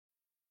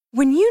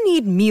When you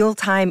need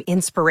mealtime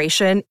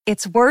inspiration,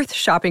 it's worth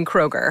shopping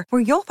Kroger,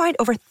 where you'll find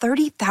over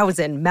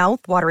 30,000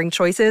 mouth-watering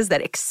choices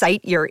that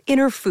excite your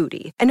inner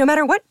foodie. And no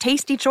matter what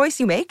tasty choice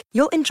you make,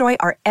 you'll enjoy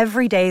our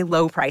everyday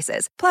low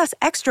prices, plus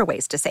extra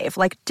ways to save,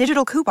 like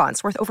digital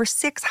coupons worth over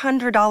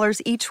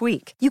 $600 each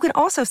week. You can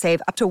also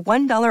save up to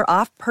 $1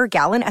 off per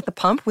gallon at the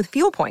pump with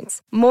fuel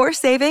points. More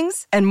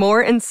savings and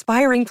more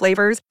inspiring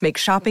flavors make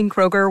shopping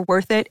Kroger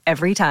worth it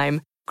every time.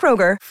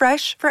 Kroger,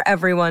 fresh for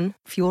everyone.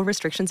 Fuel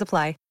restrictions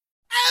apply.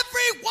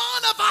 Every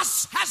one of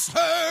us has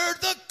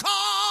heard the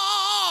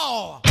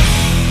call.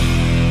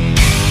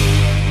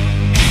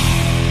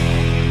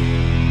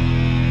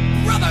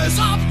 Brothers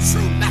of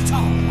true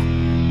metal,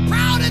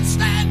 proud and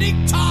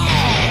standing tall.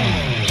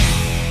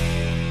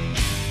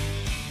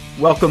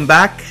 Welcome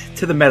back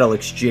to the Metal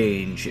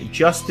Exchange.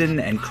 Justin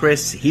and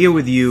Chris here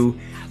with you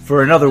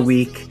for another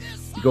week.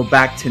 We go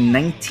back to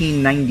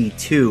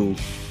 1992.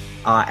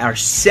 Our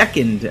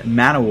second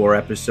Manowar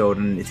episode,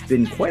 and it's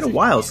been quite a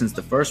while since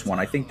the first one.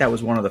 I think that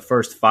was one of the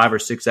first 5 or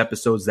 6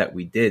 episodes that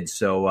we did,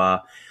 so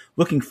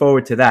looking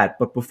forward to that.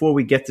 But before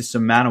we get to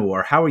some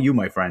Manowar, how are you,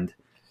 my friend?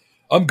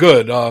 I'm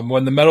good.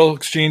 When the metal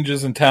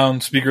exchanges in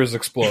town, speakers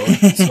explode.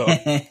 So.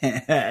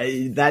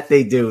 That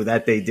they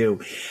do.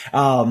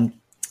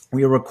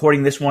 We are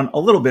recording this one a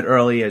little bit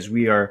early as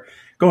we are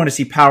going to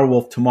see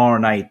Powerwolf tomorrow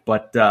night.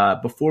 But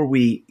before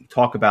we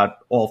talk about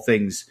all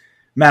things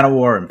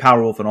Manowar and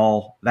Powerwolf and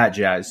all that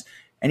jazz,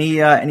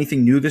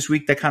 anything new this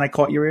week that kind of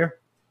caught your ear?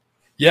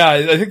 Yeah,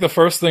 I think the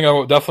first thing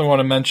I definitely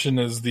want to mention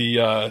is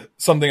the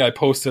something I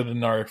posted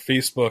in our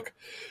Facebook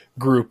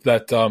group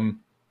that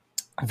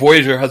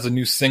Voyager has a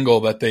new single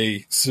that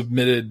they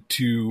submitted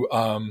to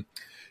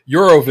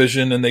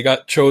Eurovision, and they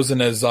got chosen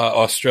as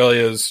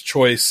Australia's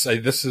choice.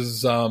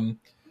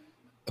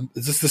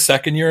 Is this the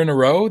second year in a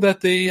row that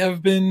they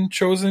have been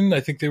chosen? I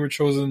think they were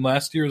chosen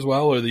last year as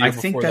well, or the year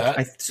before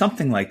that.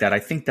 Something like that. I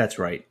think that's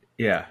right.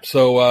 Yeah.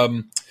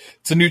 So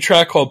it's a new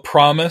track called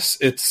Promise.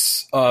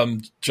 It's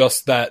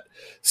just that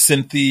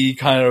synthy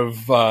kind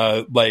of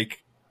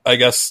like, I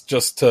guess,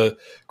 just to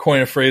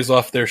coin a phrase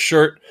off their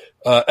shirt,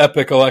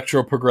 epic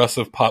electro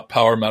progressive pop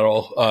power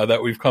metal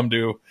that we've come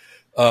to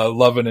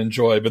love and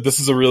enjoy. But this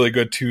is a really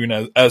good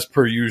tune as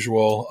per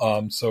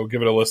usual. So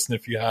give it a listen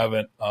if you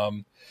haven't.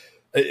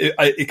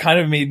 It kind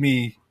of made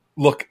me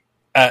look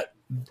at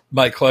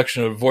my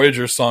collection of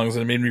Voyager songs,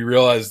 and it made me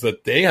realize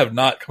that they have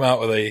not come out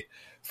with a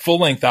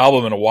full-length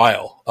album in a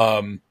while.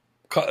 A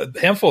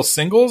handful of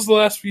singles the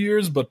last few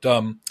years, but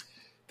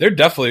they're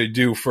definitely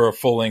due for a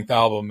full-length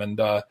album. And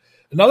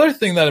another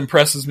thing that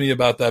impresses me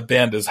about that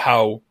band is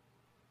how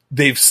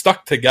they've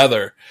stuck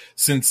together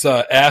since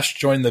Ash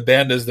joined the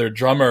band as their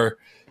drummer,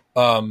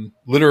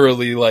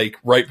 literally like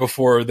right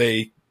before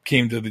they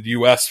came to the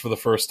U.S. for the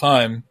first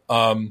time.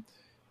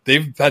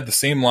 They've had the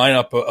same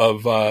lineup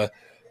of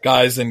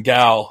guys and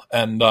gal,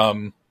 and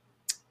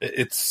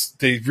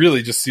they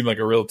really just seem like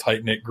a real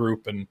tight-knit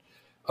group, and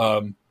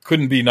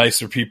couldn't be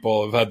nicer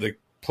people. I've had the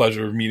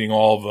pleasure of meeting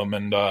all of them,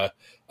 and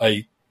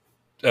I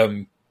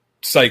am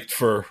psyched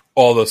for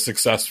all the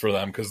success for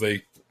them because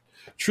they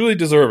truly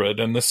deserve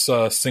it, and this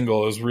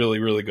single is really,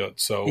 really good.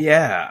 So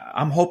yeah,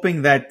 I'm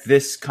hoping that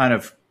this kind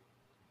of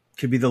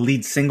could be the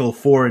lead single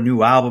for a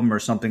new album or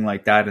something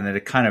like that, and that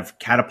it kind of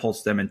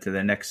catapults them into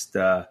the next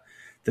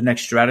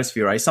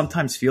stratosphere. I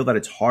sometimes feel that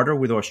it's harder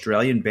with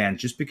Australian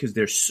bands just because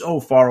they're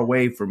so far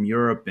away from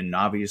Europe and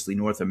obviously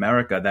North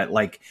America that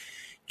like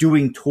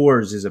doing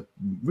tours is a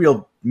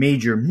real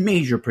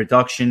major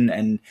production.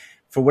 And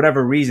for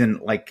whatever reason,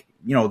 like,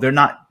 you know, they're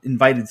not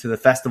invited to the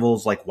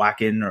festivals like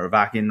Wacken or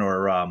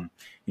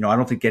I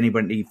don't think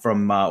anybody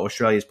from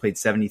Australia has played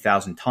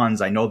 70,000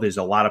 Tons. I know there's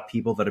a lot of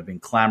people that have been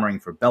clamoring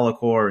for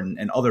Be'lakor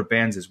and other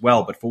bands as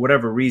well, but for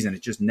whatever reason,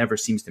 it just never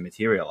seems to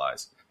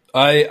materialize.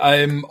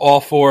 I'm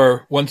all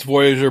for, once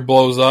Voyager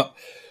blows up,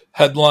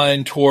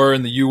 headline tour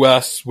in the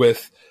U.S.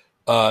 with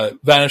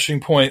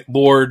Vanishing Point,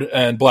 Lord,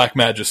 and Black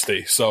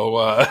Majesty.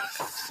 So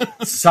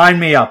sign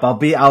me up.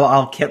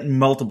 I'll get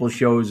multiple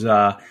shows.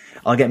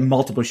 I'll get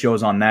multiple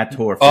shows on that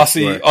tour.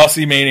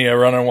 Aussie Mania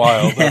running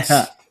wild.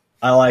 Yeah,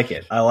 I like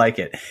it.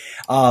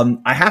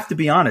 I have to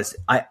be honest.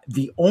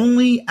 The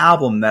only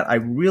album that I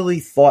really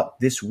thought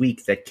this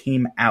week that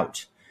came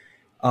out,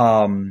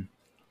 that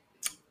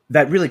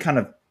really kind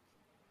of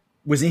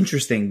was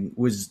interesting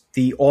was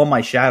the All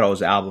My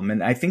Shadows album.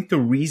 And I think the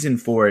reason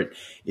for it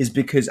is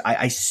because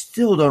I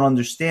still don't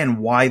understand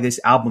why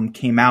this album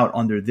came out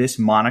under this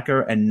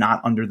moniker and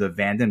not under the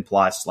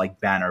Vandenplas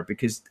like banner,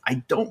 because I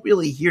don't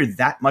really hear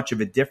that much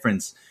of a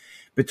difference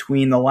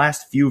between the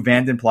last few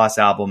Vandenplas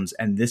albums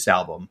and this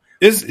album.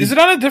 Is it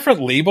on a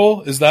different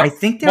label? Is that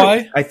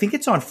why? I think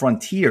it's on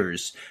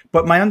Frontiers,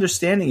 but my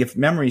understanding, if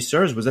memory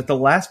serves, was that the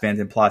last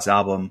Vandenplas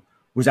album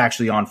was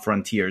actually on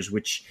Frontiers,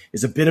 which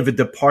is a bit of a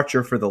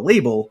departure for the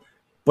label,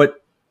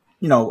 but,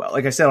 you know,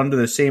 like I said, under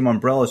the same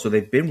umbrella, so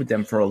they've been with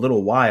them for a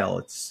little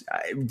while.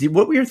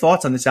 What were your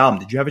thoughts on this album?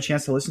 Did you have a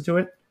chance to listen to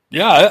it?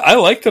 Yeah, I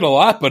liked it a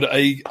lot, but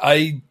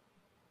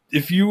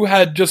if you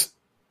had just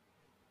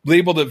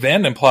labeled it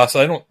Vandenplas,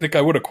 I don't think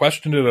I would have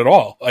questioned it at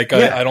all. Like,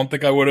 I don't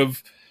think I would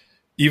have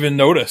even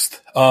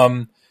noticed.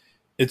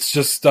 It's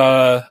just,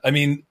 I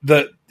mean,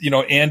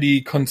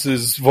 Andy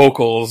Kuntz's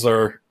vocals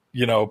are,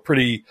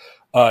 pretty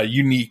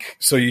unique.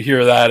 So you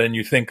hear that and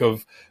you think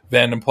of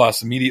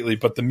Vandenplas immediately,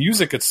 but the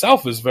music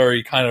itself is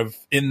very kind of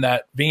in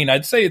that vein.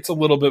 I'd say it's a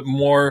little bit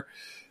more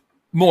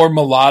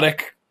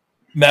melodic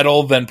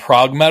metal than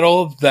prog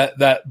metal.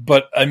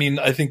 But I mean,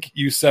 I think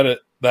you said it,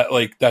 that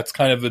like that's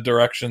kind of the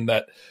direction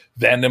that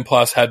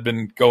Vandenplas had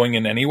been going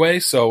in anyway.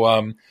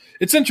 So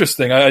it's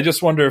interesting. I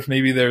just wonder if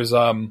maybe there's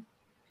a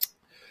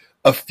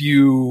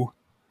few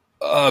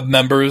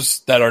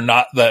members that are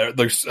not that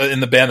there's in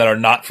the band that are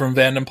not from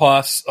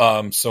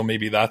Vandenplas. So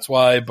maybe that's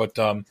why. But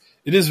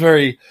it is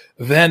very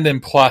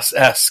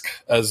Vandenplas-esque,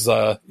 as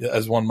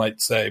one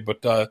might say.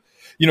 But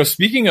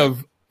speaking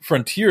of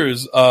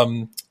Frontiers,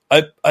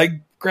 I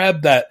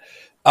grabbed that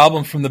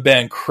album from the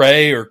band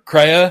Cray or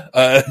Craya.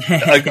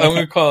 I'm going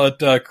to call it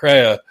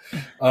Craya.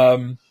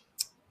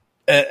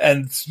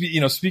 And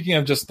speaking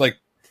of just like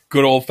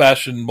good old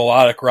fashioned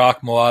melodic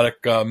rock,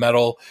 melodic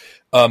metal,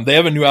 they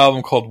have a new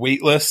album called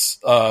Weightless,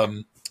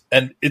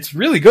 and it's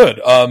really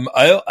good.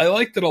 I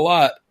liked it a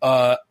lot.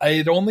 I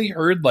had only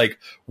heard like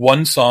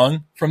one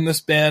song from this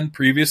band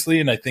previously,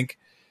 and I think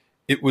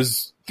it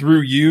was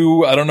through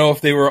you. I don't know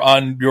if they were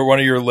on one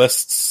of your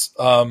lists,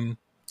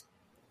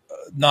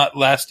 not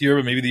last year,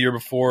 but maybe the year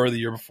before, or the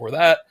year before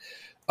that.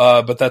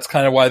 But that's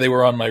kind of why they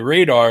were on my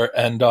radar.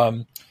 And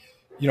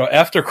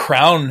after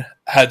Crown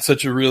had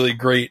such a really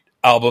great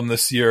album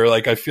this year,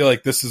 like I feel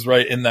like this is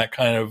right in that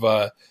kind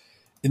of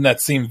in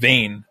that same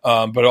vein.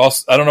 But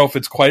also, I don't know if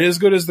it's quite as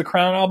good as the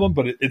Crown album,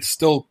 but it's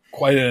still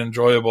quite an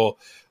enjoyable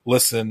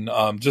listen.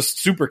 Just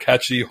super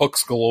catchy,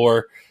 hooks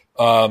galore.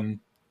 I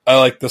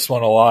like this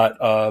one a lot.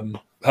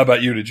 How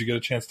about you? Did you get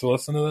a chance to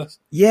listen to this?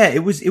 Yeah,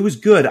 it was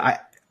good. I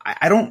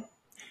don't.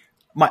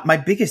 My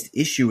biggest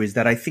issue is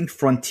that I think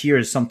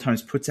Frontiers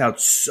sometimes puts out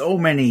so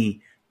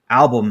many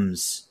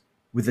albums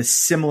with a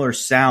similar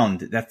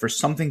sound that for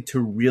something to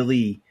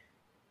really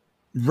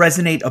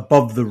resonate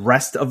above the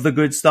rest of the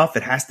good stuff,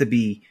 it has to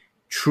be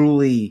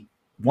truly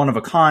one of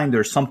a kind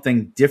or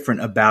something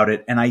different about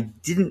it. And I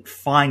didn't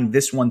find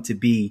this one to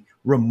be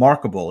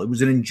remarkable. It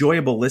was an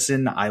enjoyable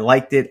listen. I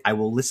liked it. I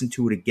will listen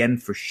to it again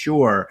for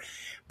sure.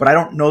 But I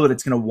don't know that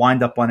it's going to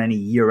wind up on any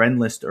year-end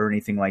list or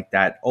anything like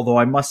that. Although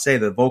I must say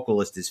the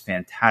vocalist is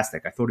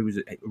fantastic. I thought he was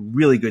a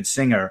really good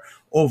singer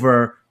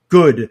over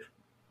good,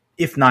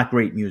 if not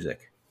great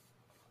music.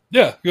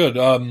 Yeah, good.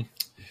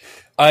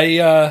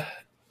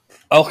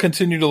 I'll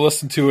continue to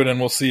listen to it, and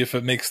we'll see if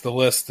it makes the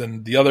list.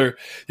 And the other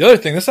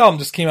thing, this album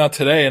just came out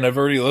today, and I've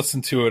already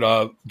listened to it.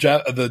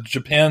 The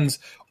Japan's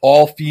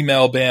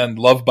all-female band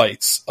Love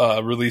Bites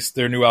released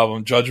their new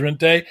album Judgment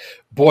Day.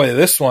 Boy,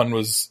 this one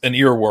was an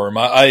earworm.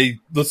 I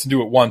listened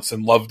to it once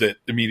and loved it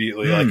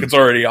immediately. Like it's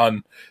already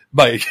on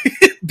my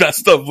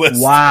best of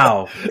list.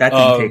 Wow, that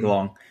didn't take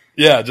long.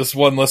 Yeah, just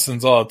one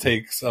listen's all it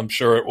takes. I'm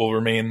sure it will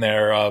remain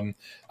there.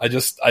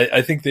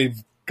 I think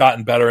they've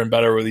gotten better and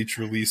better with each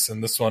release,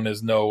 and this one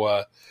is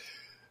no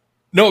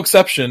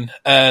exception.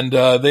 And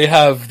they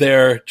have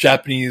their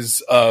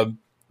Japanese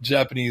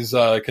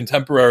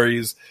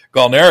contemporaries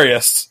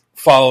Galnerius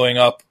following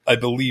up, I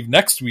believe,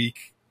 next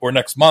week or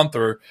next month,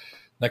 or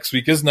next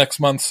week is next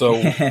month, so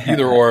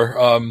either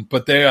or.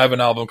 But they have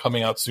an album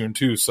coming out soon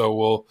too,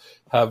 so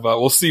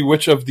we'll see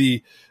which of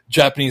the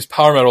Japanese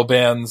power metal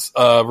bands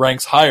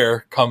ranks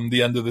higher come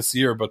the end of this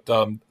year. But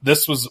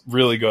this was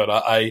really good.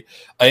 I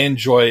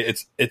enjoy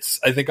it. It's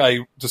I think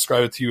I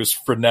describe it to you as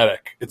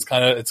frenetic. It's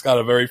got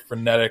a very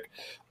frenetic.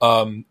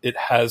 It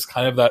has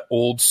kind of that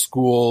old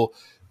school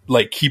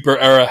like Keeper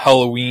era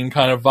Halloween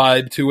kind of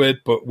vibe to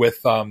it, but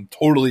with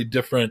totally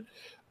different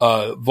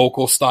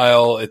vocal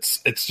style.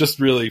 It's just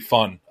really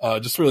fun.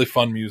 Just really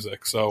fun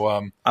music.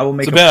 So I will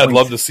make it's a band I'd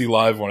love to see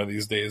live one of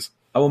these days.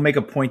 I will make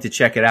a point to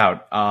check it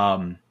out.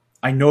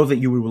 I know that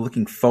you were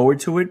looking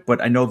forward to it,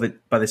 but I know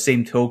that by the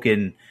same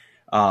token,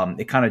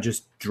 it kind of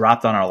just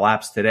dropped on our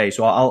laps today.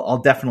 So I'll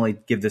definitely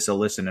give this a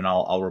listen, and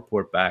I'll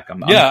report back.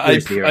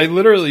 I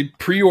literally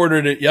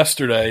pre-ordered it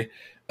yesterday,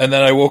 and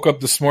then I woke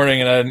up this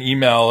morning and I had an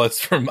email that's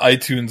from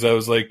iTunes. I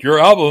was like, "Your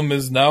album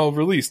is now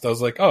released." I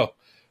was like, "Oh,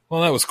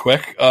 well, that was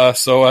quick."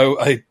 So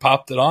I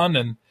popped it on,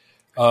 and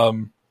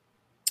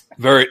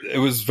it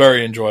was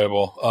very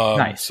enjoyable.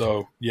 Nice.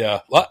 So yeah,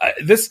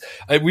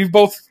 we've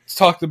both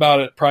talked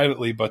about it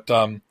privately, but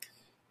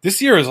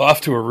this year is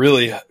off to a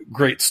really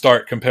great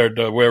start compared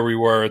to where we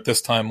were at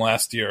this time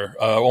last year.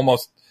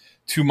 Almost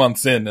 2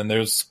 months in, and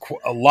there's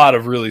a lot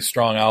of really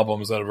strong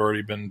albums that have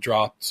already been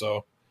dropped.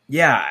 So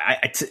yeah,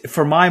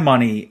 for my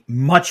money,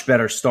 much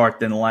better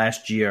start than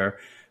last year.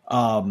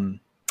 I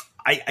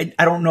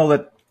don't know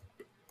that.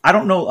 I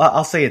don't know.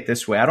 I'll say it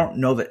this way: I don't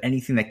know that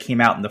anything that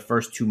came out in the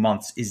first 2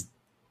 months is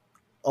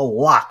a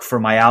lock for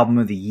my album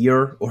of the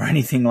year or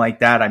anything like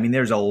that. I mean,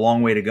 there's a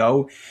long way to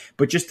go,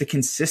 but just the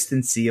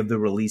consistency of the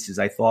releases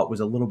I thought was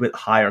a little bit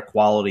higher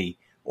quality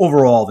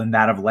overall than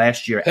that of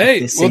last year. Hey,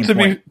 at this same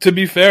point. to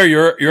be fair,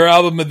 your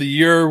album of the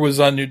year was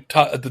on at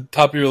the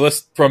top of your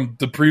list from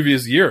the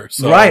previous year.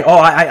 So. Right. Oh,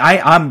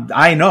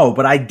 I know,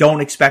 but I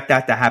don't expect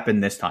that to happen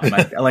this time.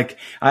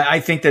 I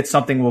think that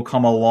something will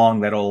come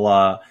along that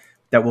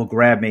will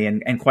grab me,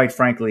 and quite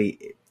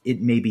frankly, it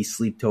may be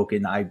Sleep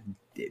Token.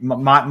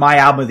 My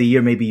album of the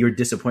year may be your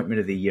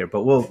disappointment of the year,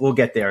 but we'll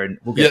get there, and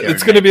we'll get there.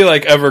 It's going to be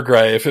like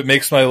Evergrey. If it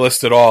makes my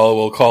list at all,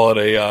 we'll call it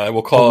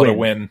a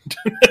win.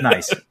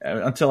 Nice.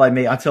 Until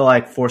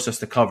I force us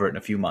to cover it in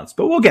a few months,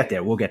 but we'll get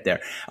there.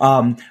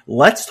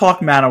 Let's talk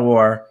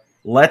Manowar.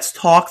 Let's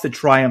talk the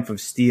Triumph of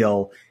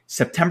Steel.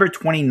 September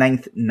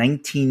 29th,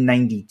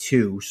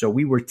 1992. So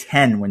we were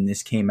 10 when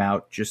this came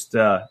out. Just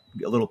a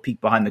little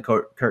peek behind the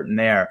curtain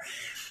there.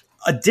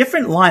 A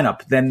different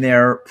lineup than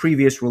their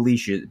previous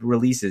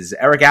releases.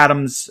 Eric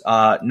Adams,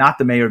 not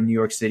the mayor of New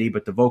York City,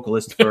 but the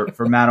vocalist for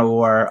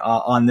Manowar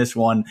on this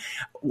one.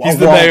 He's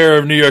the mayor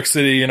of New York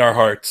City in our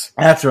hearts.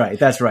 That's right.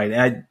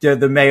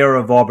 The mayor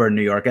of Auburn,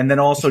 New York. And then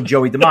also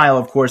Joey DeMaio,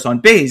 of course, on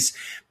bass.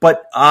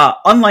 But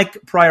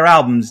unlike prior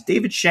albums,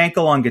 David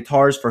Shankle on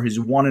guitars for his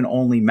one and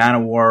only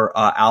Manowar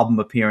album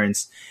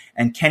appearance,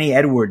 and Kenny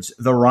Edwards,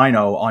 the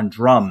Rhino, on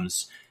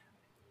drums.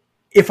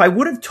 If I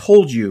would have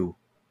told you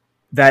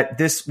that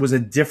this was a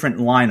different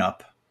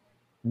lineup,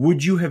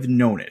 would you have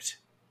known it?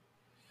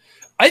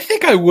 I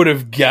think I would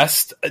have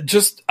guessed.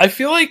 I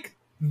feel like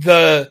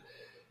the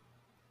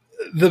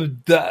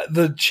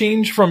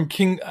change from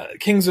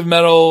Kings of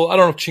Metal, I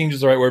don't know if change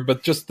is the right word,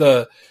 but just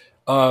the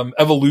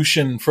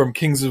evolution from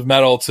Kings of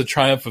Metal to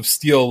Triumph of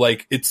Steel,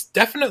 like it's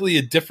definitely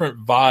a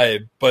different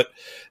vibe. But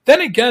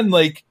then again,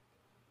 like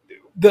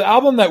the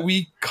album that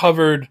we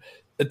covered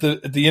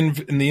in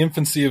the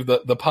infancy of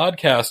the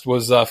podcast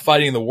was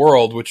Fighting the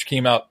World, which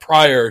came out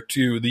prior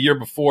to the year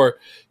before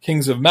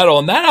Kings of Metal.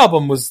 And that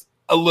album was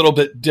a little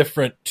bit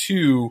different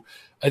too.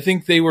 I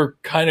think they were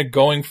kind of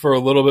going for a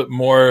little bit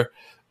more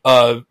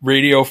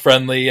radio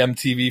friendly,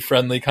 MTV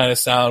friendly kind of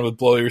sound with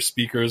blow your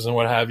speakers and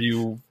what have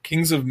you.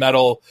 Kings of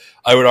Metal,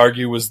 I would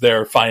argue, was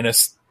their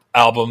finest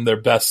album, their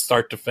best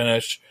start to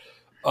finish.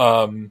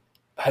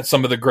 Had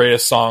some of the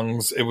greatest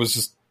songs. It was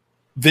just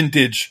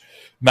vintage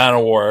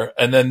Manowar.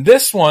 And then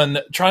this one,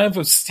 Triumph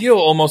of Steel,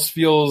 almost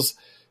feels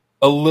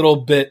a little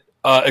bit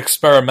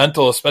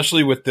experimental,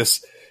 especially with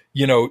this,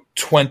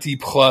 20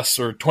 plus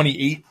or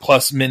 28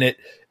 plus minute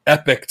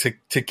epic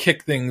to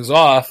kick things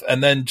off.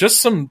 And then just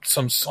some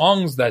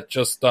songs that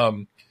just,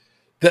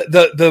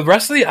 the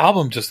rest of the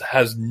album just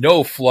has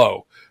no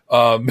flow.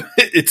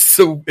 It's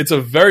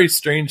a very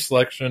strange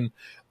selection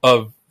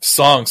of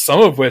songs,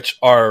 some of which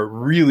are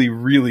really,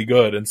 really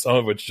good, and some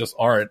of which just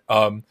aren't.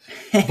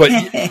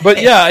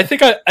 But yeah, I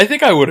think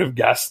I would have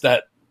guessed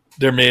that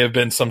there may have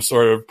been some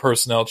sort of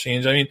personnel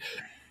change. I mean,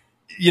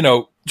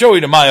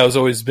 Joey DeMaio has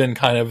always been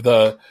kind of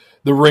the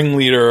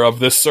ringleader of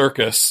this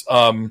circus.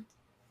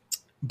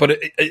 But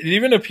it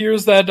even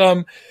appears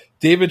that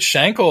David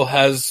Shankle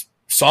has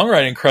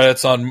songwriting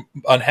credits on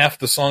half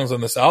the songs on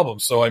this album.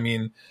 So I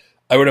mean,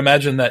 I would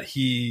imagine that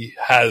he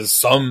has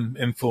some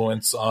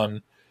influence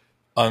on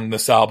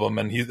this album,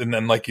 and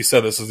then like you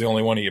said, this is the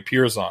only one he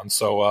appears on.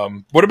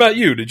 So what about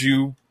you? Did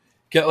you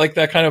get like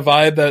that kind of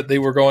vibe that they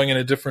were going in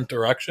a different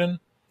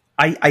direction?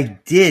 I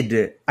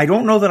did. I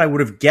don't know that I would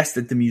have guessed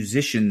that the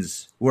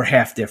musicians were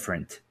half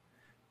different,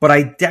 but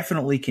I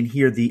definitely can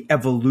hear the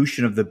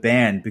evolution of the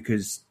band,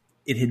 because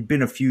it had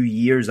been a few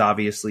years,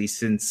 obviously,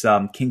 since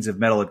Kings of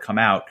Metal had come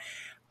out.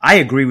 I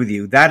agree with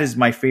you. That is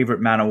my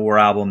favorite Manowar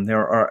album.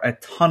 There are a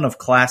ton of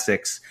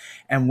classics.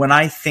 And when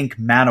I think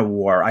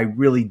Manowar, I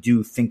really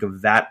do think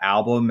of that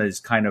album as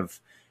kind of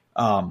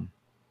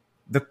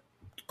the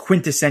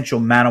quintessential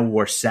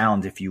Manowar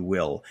sound, if you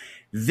will.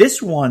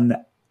 This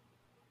one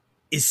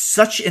is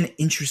such an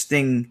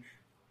interesting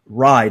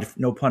ride,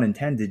 no pun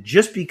intended,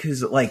 just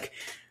because, like,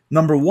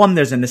 number one,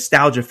 there's a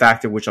nostalgia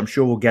factor, which I'm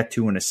sure we'll get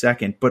to in a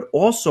second, but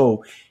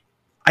also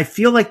I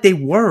feel like they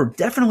were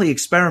definitely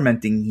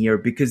experimenting here,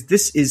 because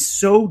this is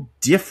so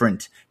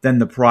different than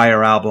the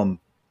prior album.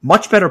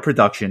 Much better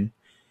production,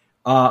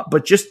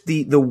 but just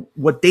the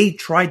what they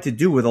tried to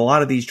do with a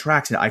lot of these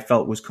tracks, I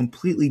felt was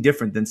completely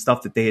different than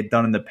stuff that they had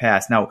done in the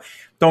past. Now,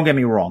 don't get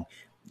me wrong.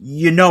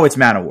 It's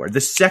Manowar.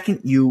 The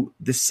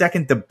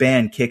second the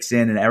band kicks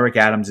in and Eric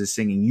Adams is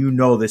singing,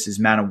 this is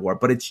Manowar,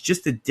 but it's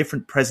just a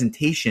different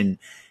presentation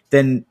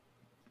than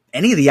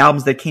any of the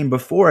albums that came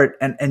before it,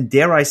 and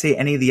dare I say,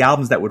 any of the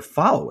albums that would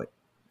follow it.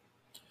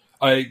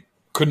 I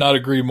could not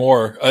agree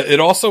more.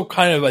 It also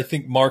kind of, I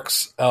think,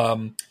 marks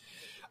the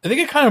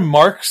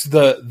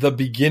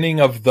beginning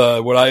of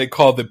what I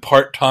call the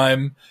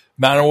part-time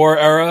Manowar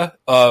era,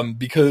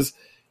 because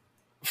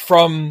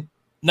from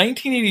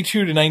 1982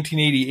 to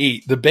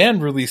 1988, the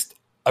band released,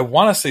 I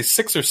want to say,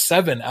 6 or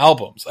 7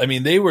 albums. I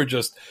mean, they were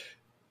just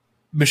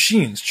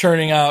machines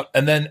churning out.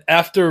 And then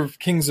after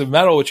Kings of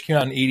Metal, which came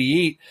out in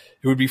 88,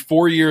 it would be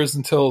 4 years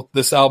until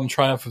this album,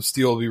 Triumph of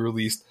Steel, will be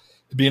released.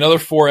 It'd be another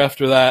 4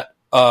 after that,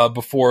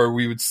 before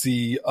we would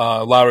see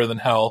Louder Than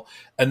Hell.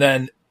 And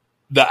then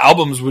the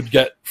albums would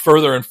get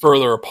further and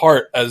further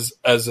apart as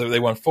they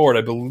went forward.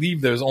 I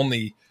believe there's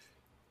only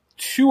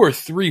 2 or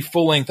 3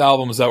 full-length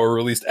albums that were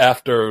released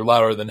after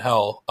Louder Than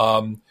Hell.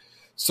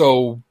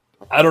 So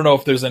I don't know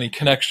if there's any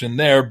connection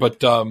there,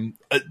 but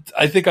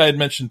I think I had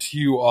mentioned to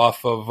you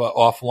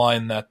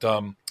offline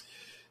that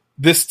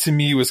this to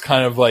me was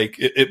kind of like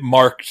it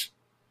marked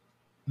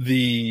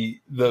the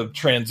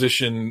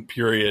transition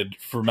period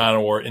for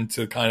Manowar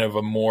into kind of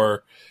a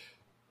more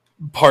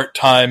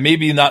part-time,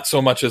 maybe not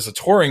so much as a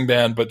touring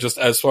band, but just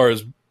as far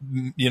as,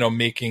 you know,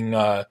 making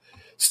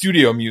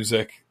studio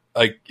music.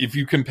 Like if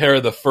you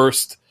compare the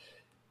first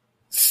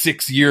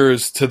 6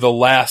 years to the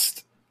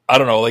last, I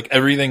don't know, like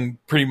everything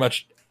pretty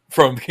much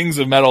from Kings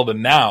of Metal to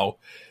now,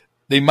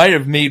 they might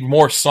have made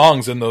more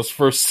songs in those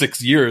first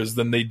 6 years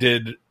than they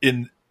did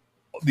in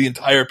the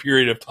entire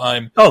period of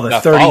time. Oh, the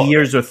 30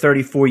 years or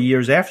 34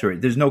 years after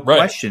it. There's no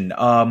question.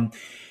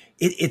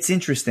 It's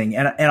interesting.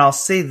 And I'll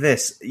say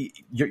this.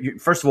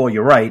 First of all,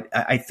 you're right.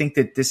 I think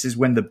that this is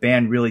when the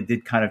band really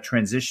did kind of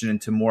transition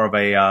into more of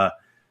a, I'm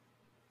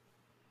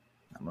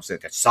going to say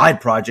like a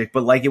side project,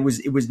 but like it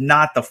was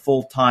not the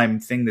full-time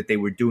thing that they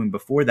were doing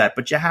before that.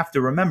 But you have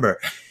to remember,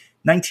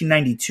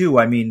 1992,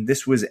 I mean,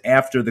 this was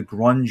after the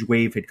grunge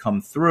wave had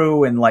come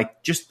through, and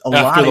like just a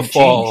lot had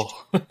changed.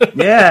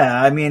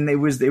 Yeah, I mean, it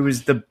was the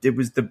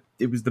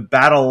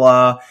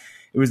battle.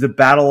 It was the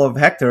battle of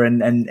Hector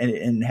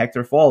and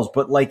Hector Falls.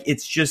 But like,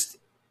 it's just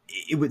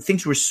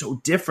things were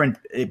so different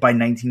by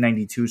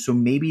 1992. So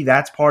maybe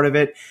that's part of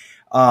it.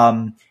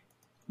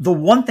 The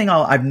one thing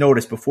I've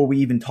noticed before we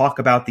even talk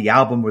about the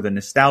album or the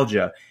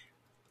nostalgia,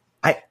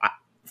 I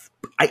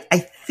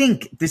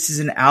think this is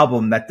an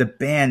album that the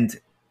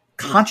band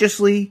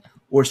consciously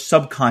or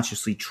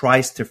subconsciously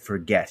tries to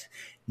forget.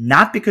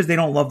 Not because they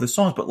don't love the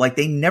songs, but like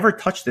they never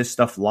touch this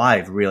stuff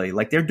live, really.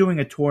 Like they're doing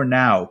a tour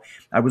now.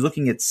 I was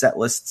looking at set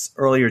lists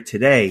earlier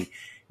today.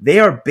 They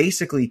are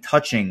basically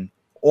touching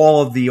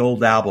all of the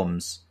old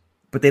albums,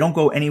 but they don't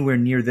go anywhere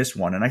near this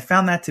one. And I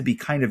found that to be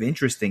kind of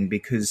interesting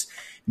because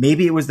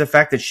maybe it was the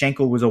fact that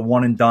Schenkel was a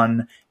one and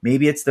done.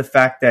 Maybe it's the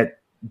fact that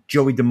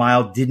Joey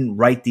DeMille didn't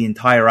write the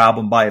entire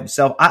album by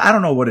himself. I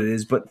don't know what it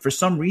is, but for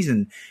some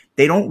reason,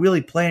 they don't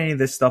really play any of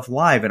this stuff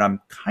live, and I'm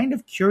kind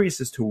of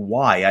curious as to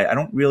why. I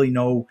don't really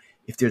know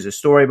if there's a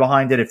story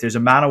behind it. If there's a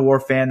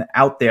Manowar fan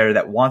out there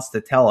that wants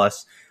to tell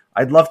us,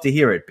 I'd love to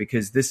hear it,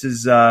 because this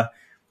is,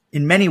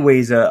 in many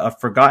ways, a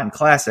forgotten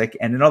classic,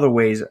 and in other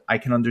ways, I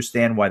can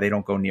understand why they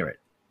don't go near it.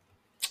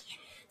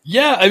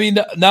 Yeah, I mean,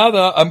 now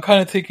that I'm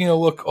kind of taking a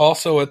look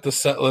also at the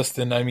set list,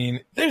 and I mean,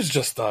 there's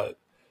just a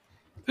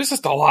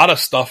lot of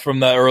stuff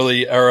from that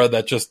early era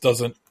that just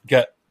doesn't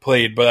get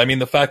played. But I mean,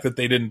 the fact that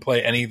they didn't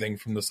play anything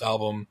from this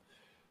album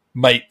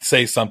might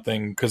say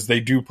something, because they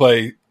do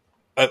play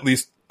at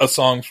least a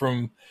song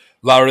from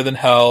Louder Than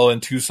Hell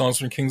and 2 songs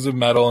from Kings of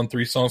Metal and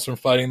 3 songs from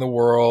Fighting the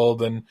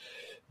World. And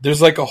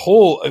there's like I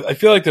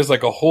feel like there's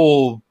like the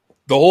whole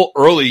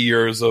early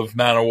years of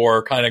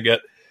Manowar kind of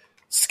get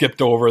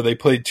skipped over. They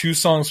played 2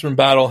 songs from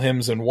Battle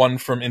Hymns and 1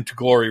 from Into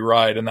Glory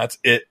Ride. And that's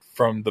it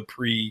from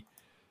the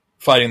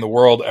Fighting the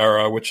World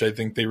era, which I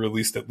think they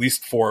released at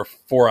least four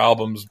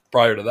albums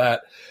prior to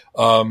that.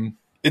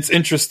 It's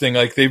interesting.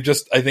 Like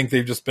I think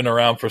they've just been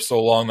around for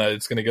so long that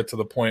it's going to get to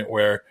the point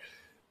where,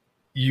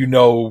 you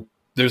know,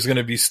 there's going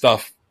to be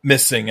stuff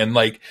missing. And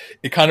like,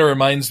 it kind of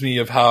reminds me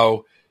of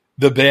how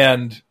the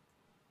band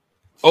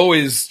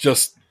always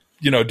just,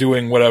 you know,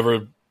 doing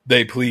whatever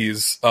they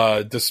please,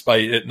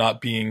 despite it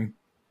not being,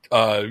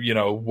 you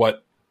know,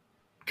 what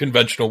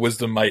conventional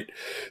wisdom might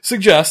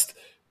suggest,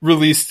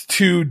 released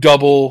 2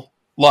 double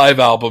live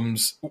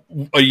albums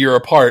a year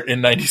apart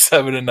in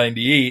 97 and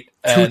 98.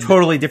 2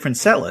 totally different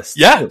set lists.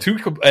 Yeah, 2,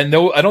 and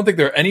no, I don't think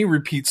there are any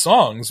repeat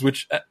songs,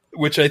 which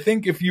I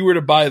think if you were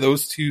to buy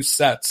those 2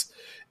 sets,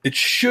 it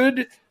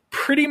should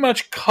pretty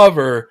much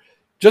cover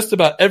just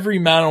about every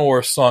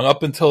Manowar song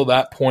up until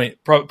that point,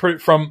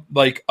 from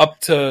like up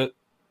to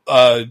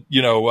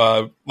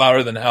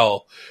Louder Than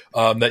Hell,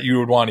 that you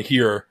would want to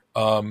hear.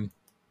 I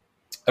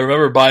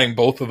remember buying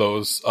both of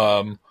those.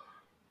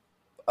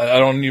 I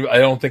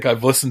don't think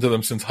I've listened to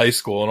them since high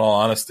school, in all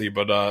honesty,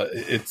 but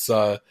it's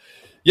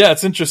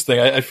interesting.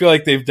 I feel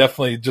like they've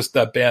definitely just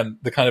that band,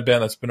 the kind of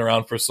band that's been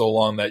around for so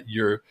long that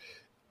you're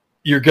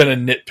gonna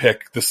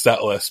nitpick the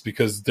set list,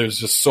 because there's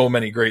just so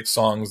many great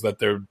songs that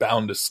they're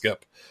bound to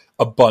skip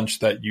a bunch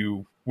that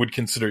you would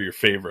consider your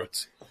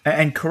favorites.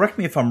 And correct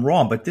me if I'm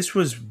wrong, but this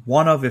was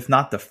one of, if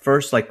not the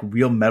first, like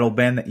real metal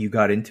band that you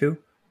got into.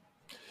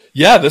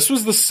 Yeah, this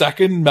was the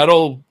second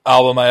metal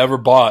album I ever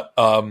bought.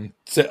 A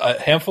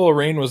Handful of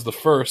Rain was the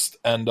first.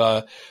 And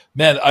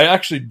man, I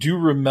actually do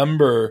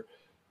remember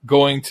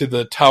going to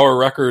the Tower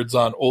Records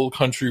on Old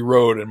Country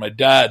Road, and my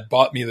dad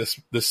bought me this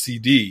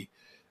CD.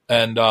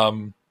 And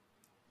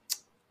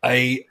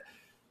I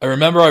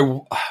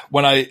remember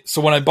when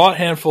I bought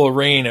Handful of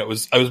Rain, I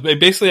was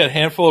basically at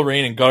Handful of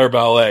Rain and Gutter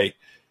Ballet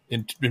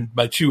in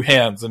my 2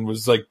 hands, and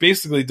was like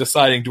basically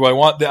deciding, do I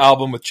want the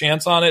album with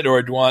Chance on it, or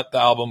do I want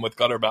the album with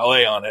Gutter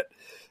Ballet on it?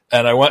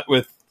 And I went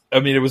with, I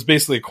mean, it was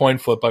basically a coin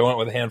flip. I went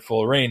with A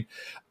Handful of Rain.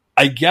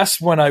 I guess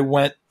when I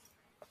went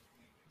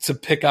to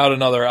pick out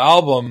another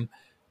album,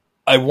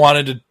 I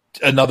wanted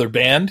another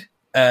band,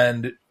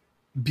 and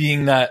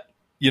being that,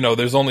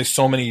 there's only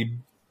so many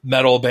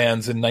metal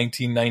bands in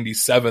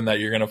 1997 that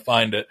you're going to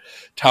find at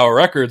Tower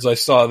Records, I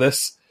saw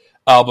this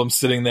album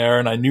sitting there,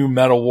 and I knew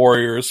Metal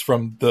Warriors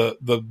from the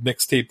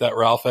mixtape that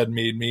Ralph had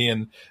made me,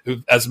 and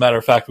as a matter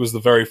of fact, was the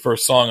very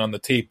first song on the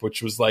tape,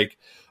 which was like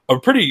a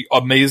pretty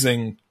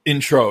amazing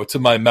intro to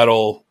my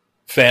metal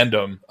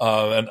fandom,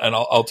 and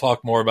I'll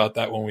talk more about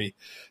that when we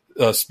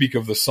speak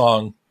of the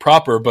song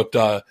proper, but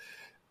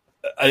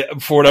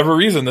for whatever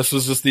reason, this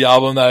was just the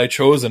album that I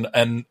chose,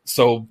 and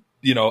so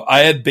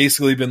I had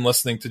basically been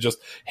listening to just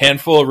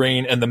Handful of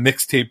Rain and the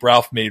mixtape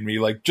Ralph made me,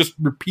 like, just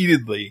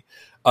repeatedly.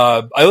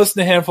 I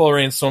listened to Handful of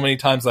Rain so many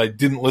times that I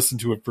didn't listen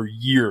to it for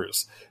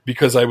years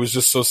because I was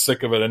just so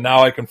sick of it, and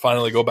now I can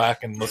finally go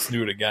back and listen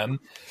to it again.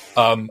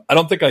 I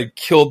don't think I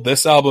killed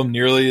this album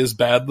nearly as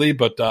badly,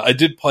 but I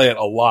did play it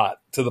a lot,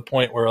 to the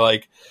point where,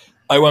 like,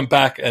 I went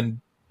back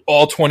and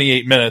all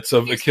 28 minutes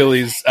of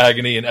Achilles,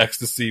 Agony, and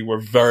Ecstasy were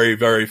very,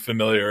 very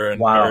familiar and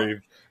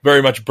very,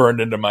 very much burned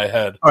into my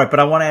head. All right, but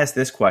I want to ask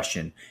this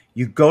question.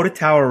 You go to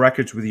Tower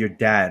Records with your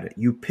dad,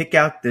 you pick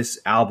out this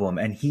album,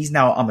 and he's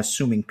now, I'm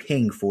assuming,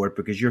 paying for it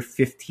because you're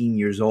 15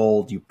 years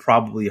old. You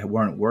probably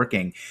weren't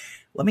working.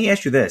 Let me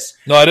ask you this.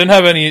 No, I didn't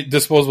have any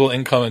disposable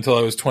income until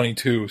I was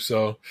 22.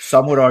 So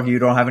some would argue you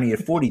don't have any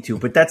at 42,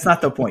 but that's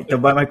not the point.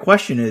 But my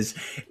question is,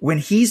 when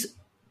he's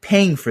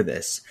paying for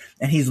this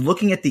and he's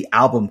looking at the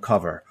album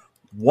cover,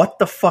 what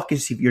the fuck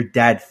is your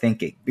dad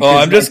thinking?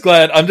 Because I'm just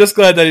glad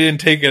that he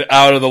didn't take it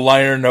out of the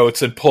liner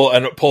notes and pull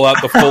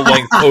out the full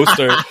length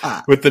poster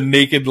with the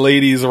naked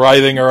ladies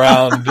writhing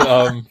around.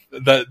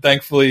 That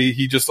thankfully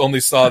he just only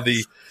saw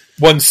the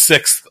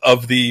 1/6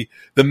 of the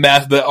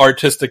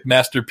artistic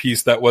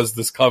masterpiece that was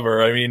this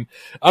cover. I mean,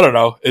 I don't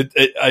know.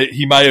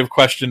 He might have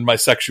questioned my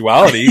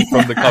sexuality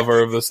from the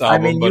cover of this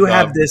album. I mean, you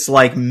have this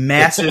like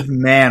massive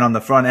man on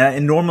the front,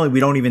 and normally we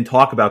don't even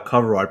talk about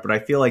cover art, but I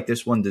feel like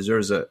this one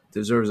deserves a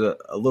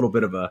little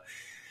bit of a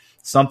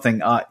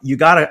something. You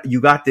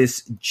got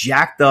this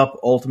jacked up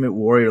Ultimate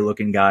Warrior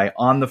looking guy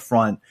on the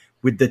front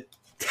with the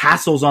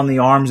tassels on the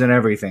arms and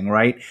everything,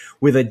 right?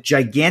 With a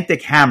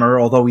gigantic hammer,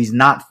 although he's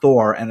not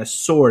Thor, and a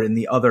sword in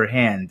the other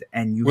hand,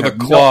 and you with have a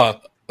claw,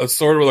 a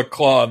sword with a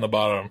claw on the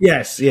bottom.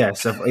 Yes,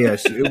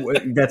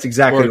 that's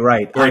exactly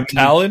right. Or a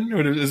talon?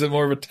 Is it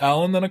more of a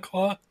talon than a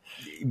claw?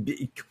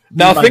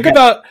 Now think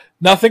about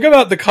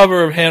the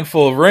cover of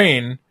Handful of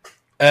Rain,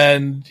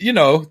 and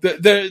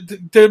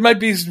there might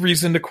be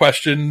reason to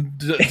question: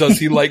 does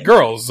he like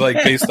girls?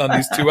 Like, based on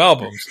these two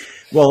albums.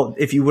 Well,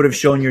 if you would have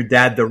shown your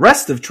dad the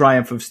rest of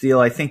Triumph of Steel,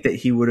 I think that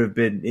he would have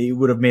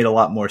made a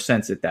lot more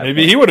sense at that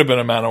Maybe point. He would have been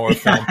a Manowar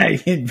fan.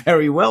 It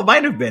very well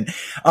might have been.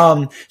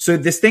 So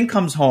this thing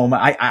comes home.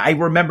 I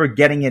remember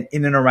getting it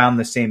in and around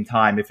the same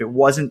time. If it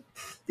wasn't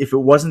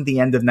the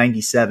end of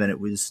 97, it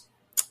was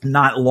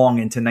not long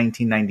into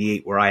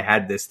 1998 where I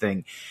had this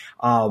thing.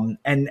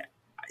 And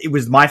it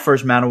was my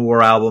first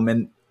Manowar album.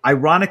 And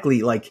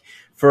ironically, like,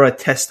 for a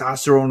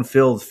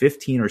testosterone-filled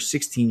 15 or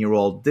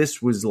 16-year-old,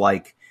 this was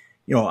like,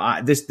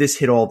 this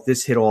hit all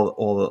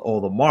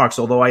the marks.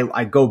 Although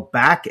I go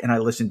back and I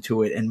listen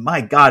to it, and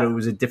my God, it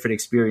was a different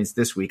experience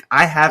this week.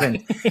 I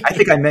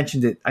think I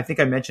mentioned it. I think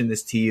I mentioned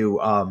this to you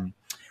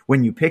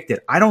when you picked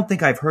it. I don't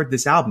think I've heard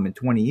this album in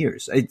 20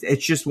 years.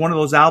 It's just one of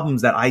those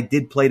albums that I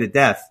did play to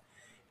death,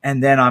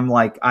 and then I'm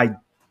like,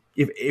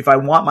 if I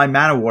want my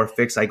Manowar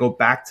fix, I go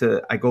back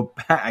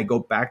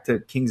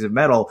to Kings of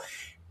Metal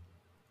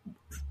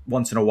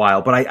once in a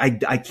while. But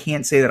I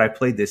can't say that I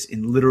played this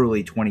in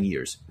literally 20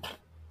 years.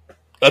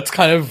 That's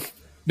kind of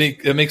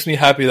it makes me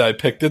happy that I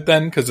picked it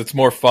then, because it's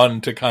more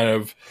fun to kind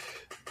of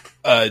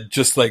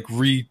just like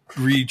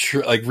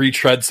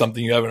retread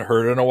something you haven't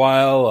heard in a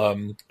while.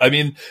 I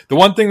mean, the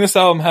one thing this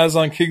album has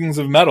on Kings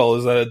of Metal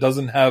is that it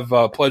doesn't have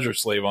Pleasure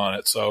Slave on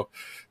it. So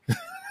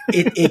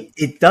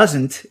it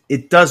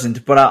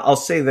doesn't. But I'll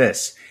say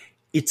this: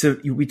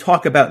 we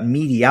talk about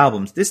meaty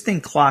albums. This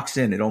thing clocks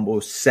in at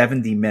almost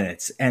 70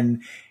 minutes,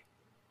 and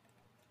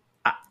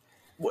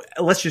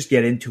let's just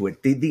get into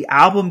it. The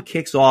album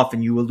kicks off,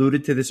 and you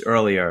alluded to this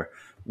earlier,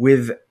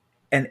 with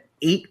an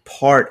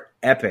 8-part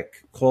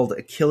epic called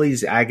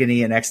Achilles,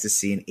 Agony, and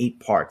Ecstasy in 8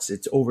 parts.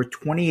 It's over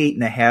 28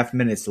 and a half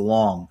minutes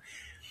long.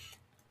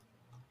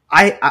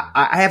 I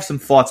have some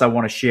thoughts I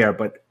want to share,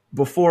 but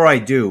before I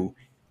do,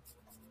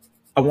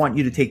 I want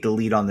you to take the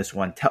lead on this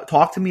one.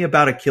 Talk to me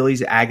about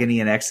Achilles,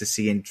 Agony, and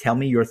Ecstasy, and tell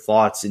me your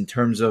thoughts in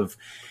terms of,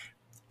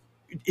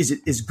 is it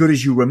as good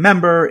as you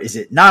remember? Is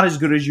it not as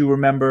good as you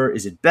remember?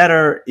 Is it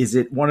better? Is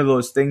it one of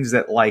those things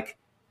that, like,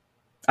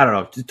 I don't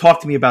know.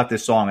 Talk to me about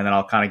this song, and then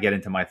I'll kind of get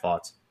into my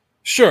thoughts.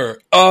 Sure.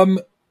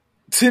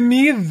 To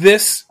me,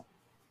 this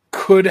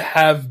could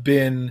have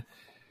been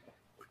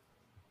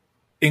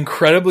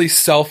incredibly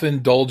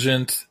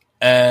self-indulgent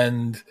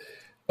and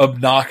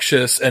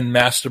obnoxious and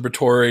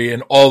masturbatory,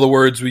 and all the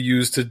words we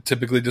use to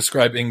typically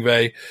describe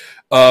Yngwie.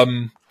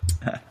 And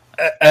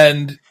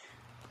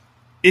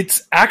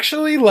it's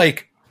actually,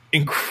 like,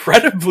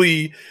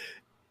 incredibly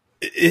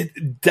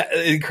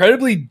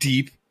incredibly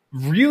deep,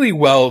 really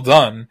well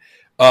done.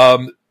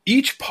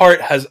 Each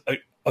part has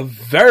a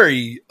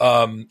very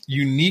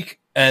unique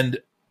and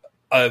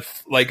a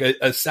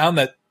sound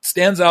that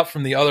stands out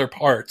from the other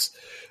parts.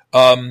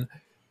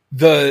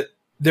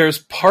 There's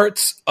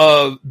parts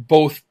of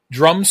both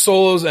drum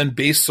solos and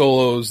bass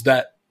solos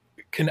that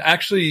can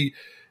actually,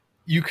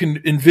 you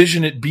can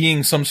envision it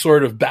being some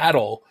sort of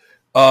battle.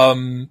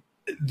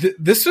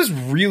 This is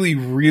really,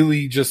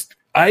 really just,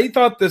 I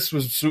thought this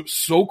was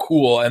so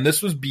cool, and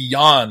this was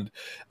beyond,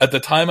 at the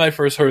time I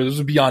first heard it, this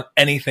was beyond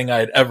anything I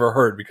had ever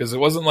heard, because it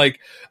wasn't like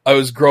I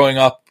was growing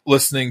up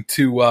listening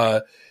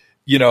to,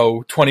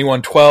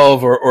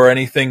 2112 or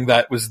anything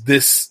that was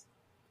this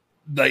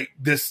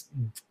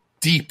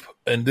deep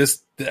and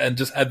just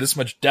had this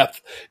much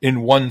depth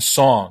in one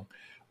song.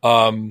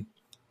 And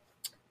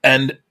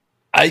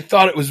I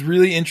thought it was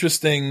really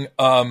interesting,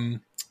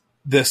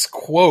 this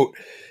quote.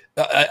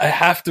 I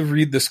have to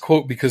read this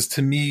quote because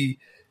to me,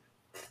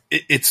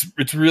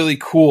 it's really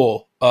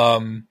cool.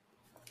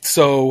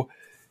 So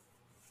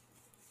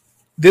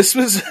this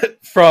was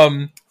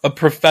from a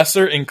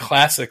professor in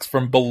classics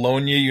from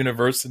Bologna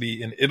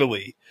University in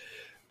Italy.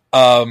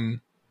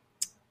 And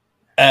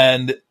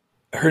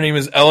her name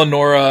is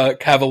Eleonora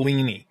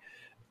Cavallini.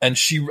 And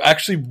she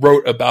actually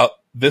wrote about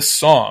this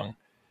song,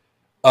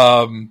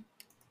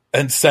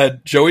 and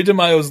said, Joey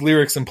DeMaio's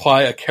lyrics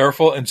imply a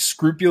careful and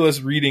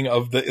scrupulous reading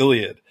of the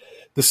Iliad.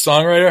 The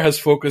songwriter has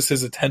focused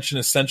his attention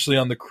essentially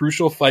on the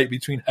crucial fight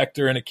between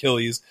Hector and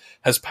Achilles,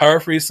 has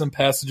paraphrased some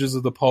passages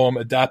of the poem,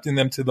 adapting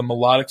them to the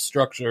melodic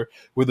structure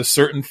with a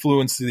certain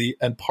fluency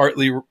and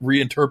partly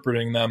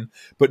reinterpreting them,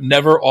 but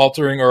never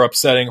altering or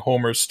upsetting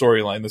Homer's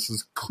storyline. This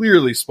is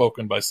clearly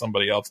spoken by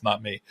somebody else,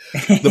 not me.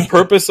 The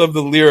purpose of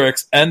the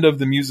lyrics and of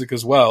the music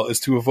as well is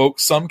to evoke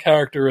some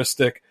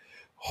characteristic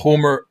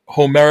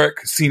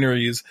Homeric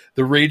sceneries,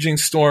 the raging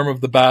storm of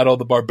the battle,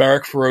 the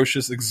barbaric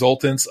ferocious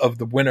exultance of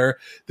the winner,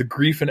 the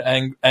grief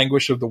and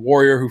anguish of the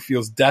warrior who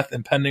feels death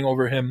impending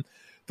over him.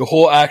 The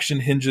whole action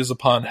hinges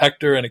upon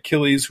Hector and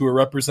Achilles, who are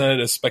represented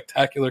as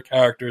spectacular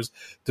characters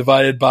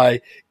divided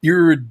by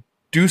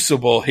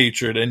irreducible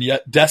hatred and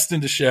yet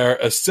destined to share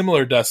a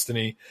similar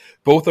destiny.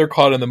 Both are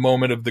caught in the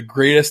moment of the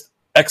greatest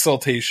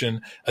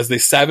exaltation as they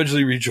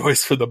savagely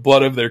rejoice for the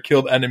blood of their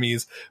killed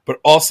enemies, but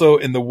also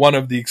in the one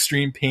of the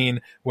extreme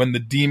pain when the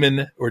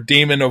demon or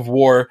daemon of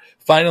war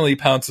finally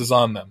pounces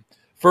on them.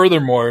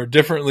 Furthermore,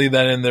 differently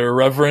than in the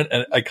irreverent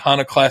and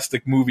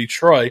iconoclastic movie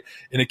Troy,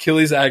 in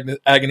Achilles'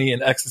 agony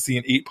and ecstasy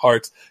in 8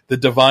 parts, the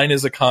divine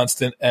is a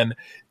constant and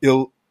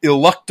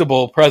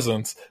ineluctable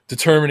presence,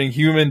 determining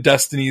human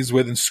destinies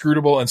with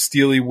inscrutable and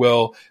steely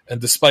will, and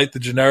despite the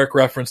generic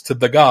reference to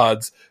the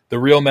gods, the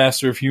real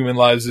master of human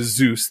lives is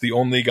Zeus, the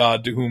only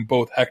god to whom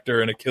both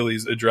Hector and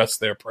Achilles address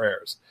their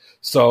prayers.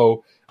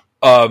 So,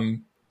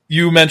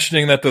 you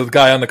mentioning that the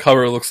guy on the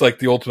cover looks like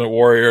the Ultimate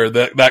Warrior,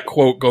 that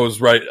quote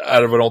goes right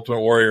out of an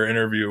Ultimate Warrior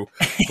interview.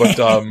 But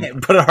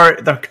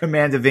but the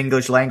command of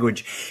English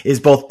language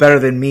is both better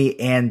than me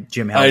and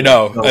Jim Helmer. I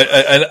know. So.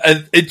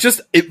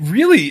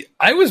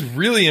 I was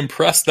really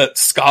impressed that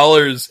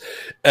scholars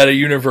at a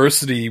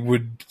university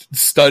would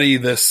study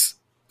this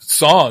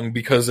song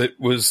because it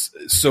was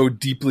so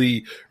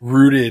deeply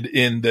rooted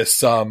in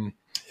this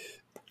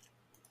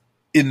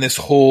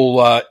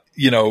whole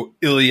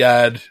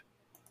Iliad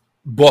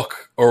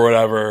book or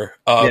whatever.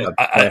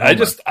 I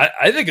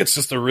think it's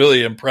just a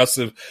really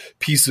impressive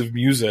piece of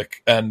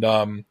music. And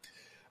I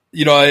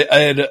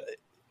had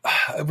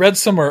read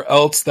somewhere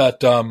else that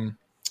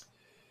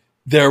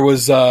there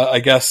was I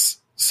guess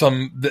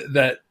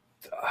that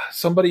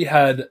somebody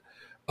had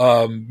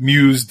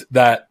mused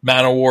that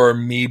Manowar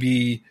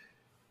maybe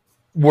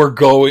were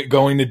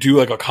going to do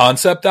like a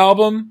concept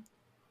album,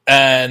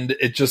 and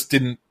it just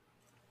didn't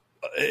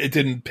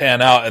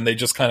pan out, and they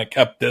just kind of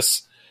kept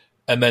this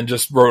and then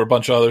just wrote a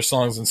bunch of other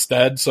songs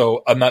instead.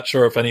 So I'm not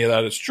sure if any of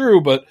that is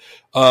true, but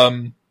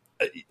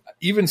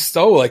even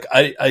so, like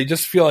I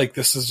just feel like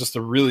this is just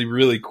a really,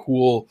 really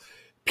cool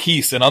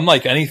piece, and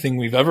unlike anything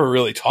we've ever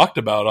really talked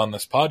about on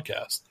this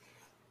podcast.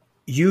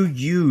 You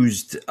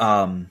used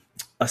a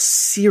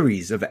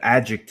series of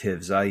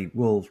adjectives. I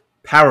will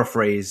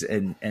paraphrase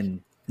and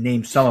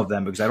name some of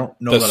them because I don't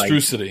know that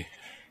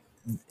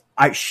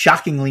I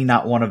shockingly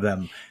not one of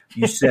them.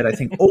 You said, I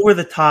think, over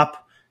the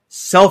top,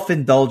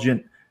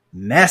 self-indulgent,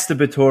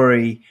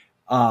 masturbatory,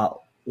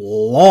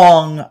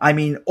 long. I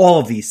mean, all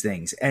of these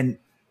things. And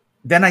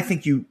then I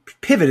think you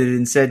pivoted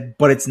and said,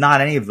 but it's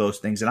not any of those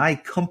things. And I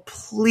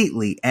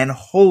completely and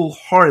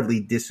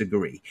wholeheartedly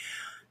disagree.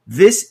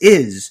 This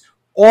is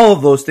all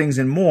of those things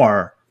and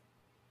more,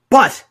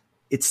 but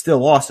it's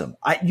still awesome.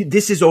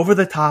 This is over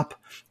the top.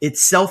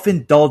 It's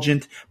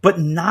self-indulgent, but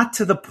not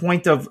to the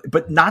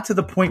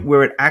point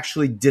where it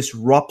actually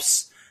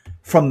disrupts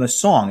from the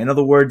song. In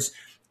other words,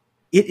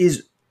 it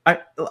is.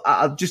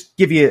 I'll just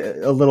give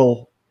you a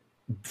little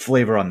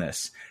flavor on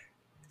this.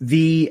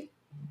 The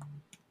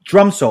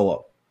drum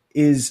solo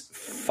is,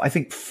 I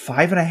think,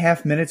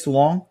 5.5 minutes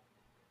long.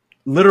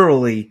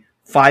 Literally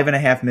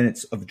 5.5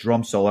 minutes of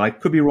drum solo. And I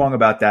could be wrong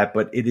about that,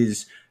 but it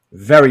is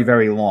very,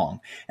 very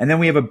long. And then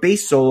we have a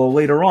bass solo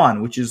later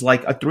on, which is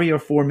like a 3 or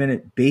 4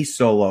 minute bass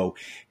solo.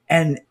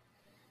 And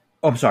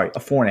I'm sorry, a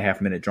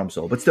 4.5 minute drum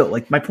solo. But still,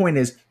 like, my point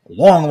is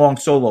long, long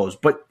solos.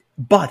 But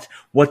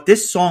what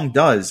this song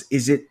does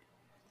is it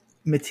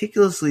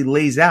meticulously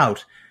lays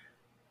out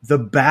the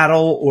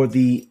battle or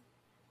the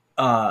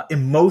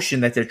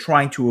emotion that they're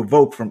trying to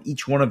evoke from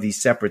each one of these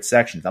separate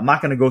sections. I'm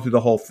not going to go through the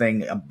whole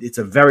thing. It's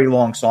a very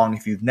long song.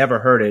 If you've never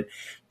heard it,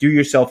 do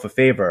yourself a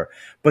favor.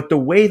 But the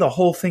way the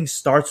whole thing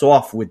starts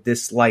off with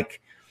this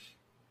like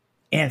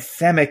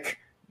anthemic,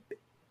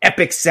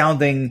 epic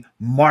sounding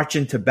march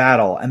into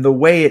battle, and the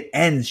way it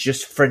ends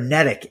just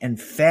frenetic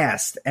and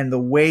fast, and the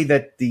way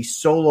that the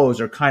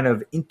solos are kind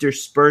of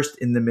interspersed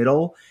in the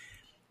middle,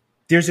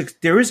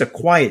 there is a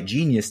quiet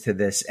genius to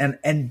this.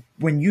 And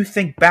when you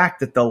think back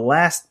that the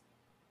last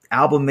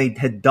album they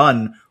had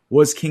done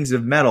was Kings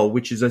of Metal,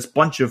 which is a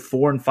bunch of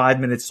 4 and 5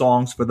 minute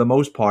songs for the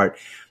most part,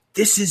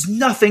 this is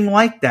nothing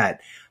like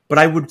that. But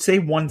I would say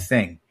one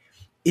thing: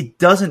 it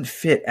doesn't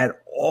fit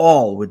at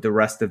all with the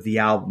rest of the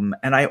album.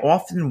 And I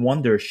often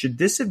wonder, should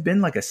this have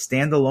been like a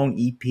standalone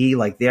EP,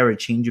 like There a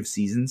Change of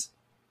Seasons?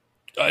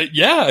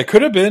 Yeah, it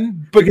could have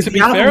been. But because to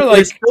be fair,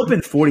 it's still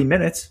been 40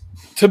 minutes.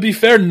 To be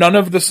fair, none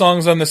of the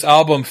songs on this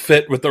album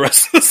fit with the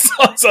rest of the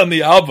songs on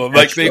the album.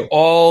 That's true. They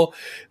all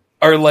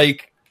are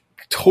like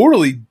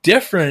totally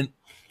different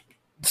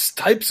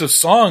types of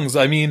songs.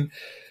 I mean,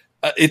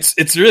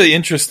 it's really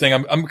interesting.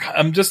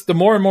 I'm just, the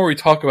more and more we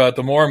talk about it,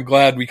 the more I'm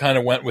glad we kind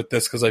of went with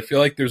this, because I feel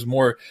like there's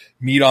more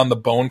meat on the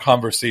bone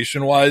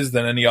conversation wise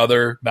than any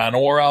other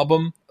Manowar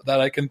album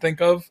that I can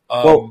think of.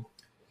 Well,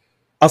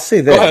 I'll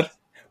say this: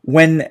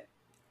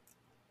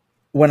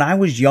 when I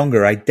was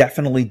younger, I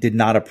definitely did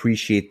not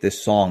appreciate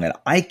this song. And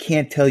I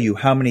can't tell you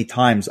how many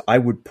times I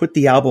would put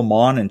the album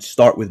on and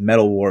start with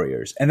Metal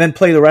Warriors and then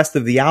play the rest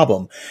of the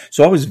album.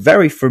 So I was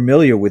very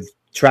familiar with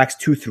tracks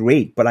 2 through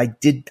 8, but I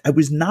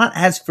was not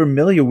as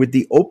familiar with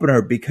the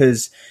opener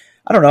because,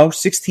 I don't know,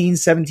 16,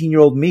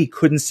 17-year-old me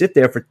couldn't sit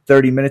there for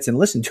 30 minutes and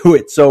listen to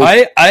it. So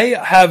I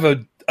have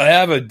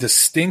a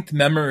distinct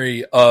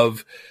memory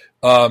of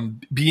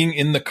being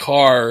in the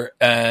car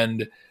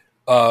and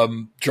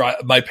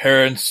my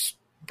parents,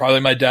 probably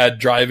my dad,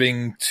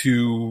 driving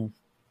to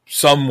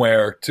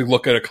somewhere to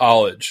look at a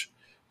college.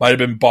 Might have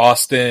been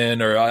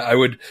Boston, or I'd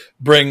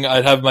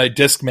have my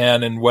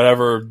Discman and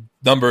whatever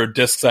number of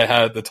discs I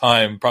had at the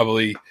time,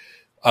 probably,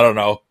 I don't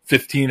know,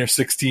 15 or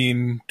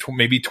 16,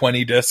 maybe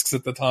 20 discs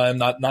at the time.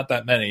 Not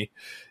that many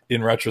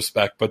in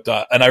retrospect, but,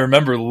 and I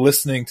remember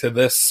listening to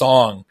this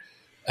song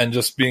and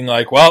just being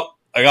like, well,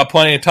 I got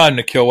plenty of time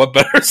to kill. What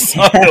better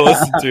song to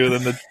listen to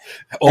than the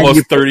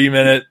almost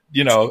 30-minute,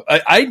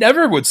 I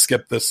never would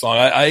skip this song.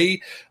 I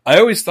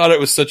always thought it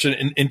was such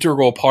an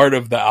integral part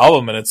of the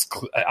album, and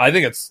I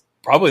think it's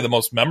probably the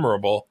most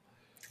memorable.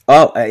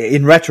 Well,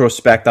 in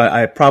retrospect,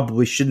 I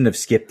probably shouldn't have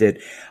skipped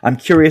it. I'm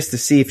curious to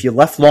see, if you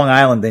left Long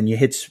Island and you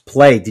hit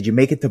play, did you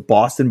make it to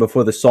Boston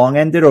before the song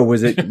ended, or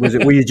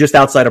were you just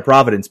outside of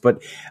Providence?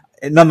 But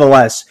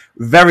nonetheless,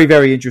 very,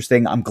 very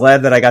interesting. I'm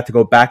glad that I got to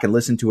go back and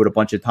listen to it a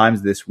bunch of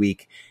times this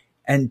week,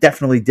 and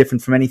definitely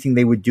different from anything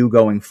they would do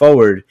going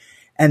forward.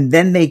 And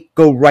then they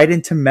go right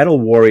into Metal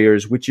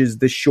Warriors, which is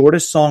the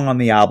shortest song on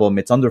the album.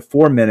 It's under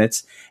 4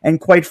 minutes, and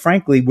quite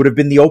frankly, would have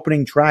been the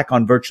opening track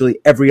on virtually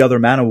every other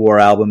Manowar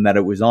album that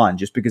it was on,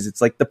 just because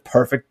it's like the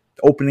perfect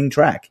opening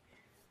track.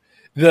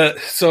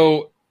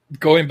 So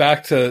going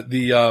back to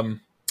the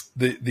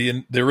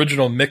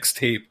original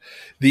mixtape,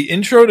 the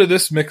intro to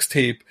this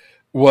mixtape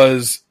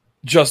was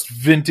just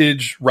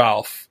vintage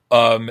Ralph.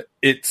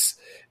 It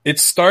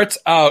starts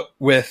out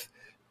with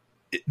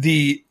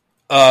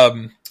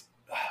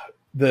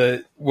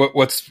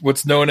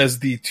what's known as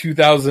the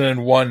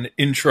 2001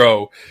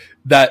 intro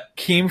that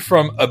came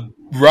from a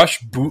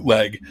Rush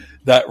bootleg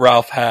that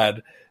Ralph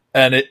had,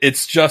 and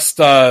it's just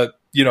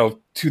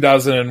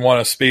 2001: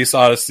 A Space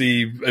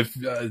Odyssey.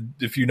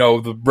 If you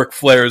know the Ric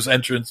Flair's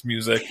entrance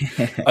music,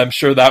 I'm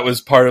sure that was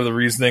part of the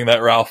reasoning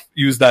that Ralph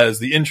used that as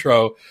the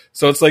intro.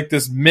 So it's like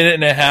this minute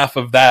and a half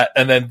of that,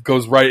 and then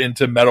goes right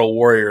into Metal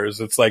Warriors.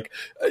 It's like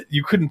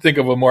you couldn't think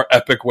of a more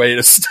epic way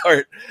to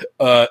start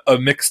a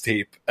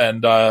mixtape,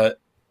 and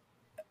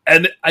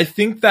I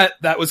think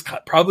that was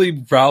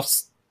probably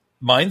Ralph's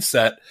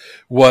mindset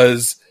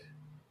was,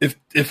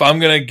 if I'm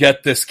gonna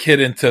get this kid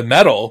into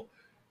metal,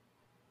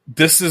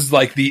 this is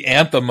like the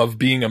anthem of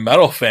being a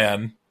metal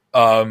fan,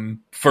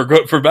 for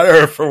good, for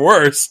better or for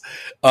worse.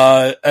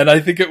 And I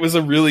think it was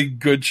a really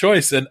good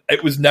choice. And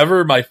it was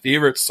never my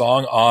favorite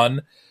song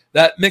on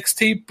that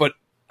mixtape, but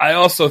I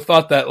also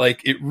thought that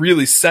like it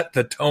really set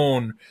the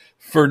tone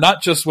for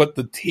not just what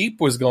the tape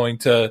was going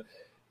to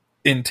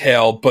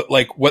entail, but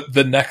like what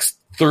the next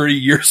 30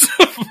 years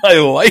of my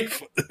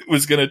life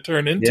was going to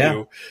turn into.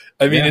 Yeah.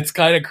 I mean, it's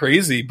kind of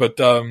crazy, but,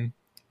 so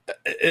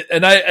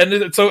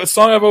it's a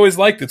song I've always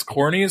liked. It's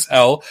corny as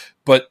hell,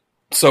 but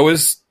so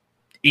is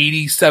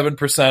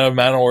 87% of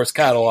Manowar's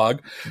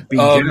catalog.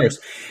 Being generous.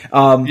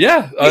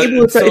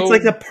 It's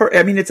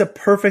a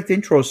perfect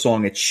intro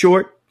song. It's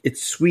short,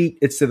 it's sweet,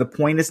 it's to the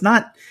point. It's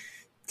not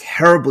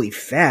terribly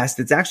fast.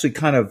 It's actually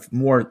kind of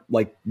more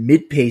like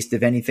mid-paced,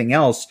 if anything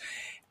else.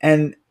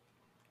 And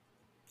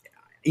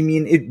I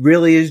mean, it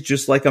really is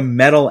just like a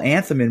metal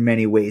anthem in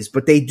many ways,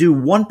 but they do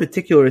one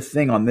particular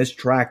thing on this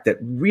track that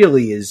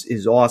really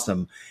is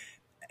awesome.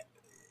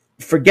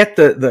 Forget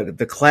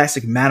the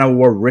classic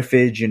Manowar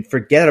riffage and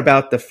forget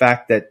about the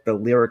fact that the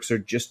lyrics are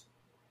just,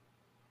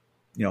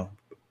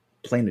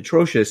 plain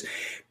atrocious.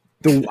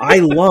 I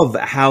love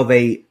how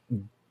they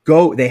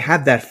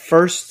have that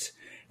first,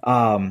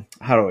 how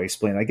do I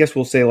explain it? I guess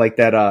we'll say like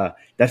that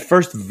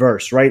first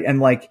verse, right?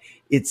 And like,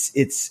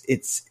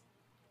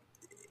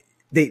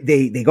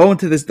 they go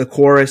into the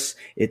chorus.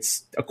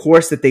 It's a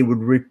chorus that they would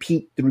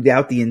repeat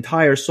throughout the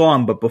entire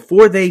song. But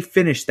before they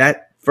finish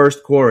that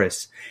first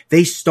chorus,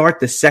 they start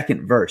the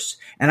second verse.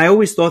 And I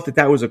always thought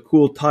that was a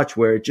cool touch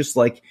where it just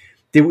like,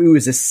 it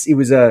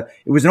was an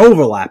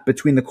overlap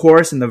between the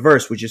chorus and the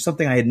verse, which is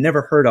something I had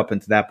never heard up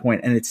until that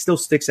point. And it still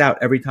sticks out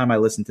every time I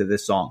listen to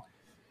this song.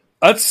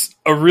 That's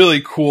a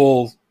really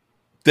cool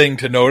thing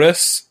to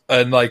notice.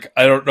 And like,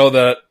 I don't know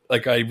that,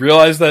 like, I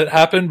realized that it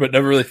happened, but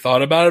never really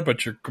thought about it,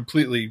 but you're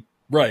completely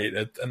right.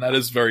 And that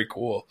is very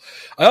cool.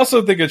 I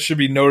also think it should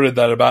be noted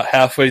that about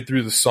halfway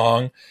through the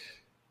song,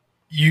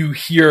 you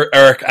hear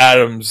Eric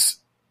Adams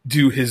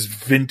do his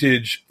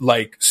vintage,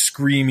 like,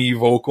 screamy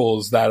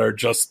vocals that are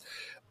just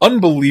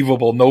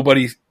unbelievable.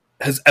 Nobody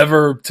has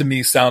ever, to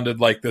me,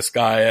 sounded like this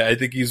guy. I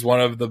think he's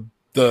one of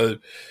the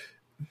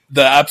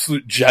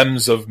absolute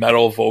gems of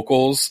metal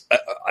vocals.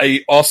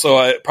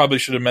 I probably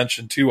should have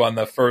mentioned too on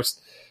the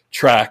first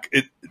track,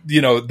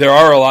 there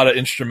are a lot of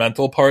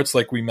instrumental parts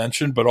like we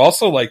mentioned, but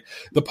also like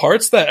the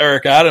parts that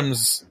Eric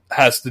Adams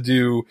has to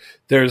do,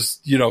 there's,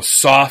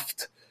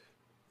 soft,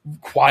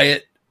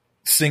 quiet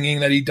singing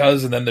that he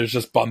does, and then there's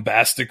just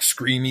bombastic,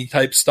 screamy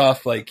type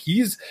stuff. Like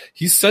he's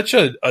such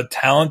a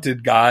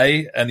talented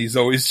guy, and he's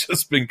always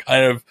just been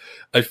kind of,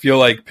 I feel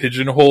like,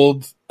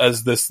 pigeonholed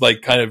as this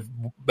like kind of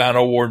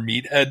Manowar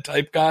meathead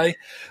type guy.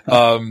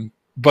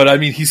 But I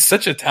mean, he's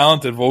such a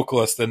talented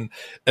vocalist, and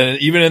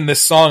even in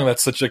this song,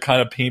 that's such a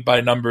kind of paint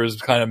by numbers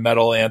kind of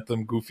metal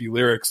anthem, goofy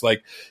lyrics.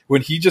 Like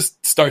when he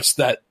just starts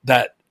that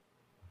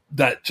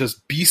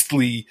just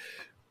beastly,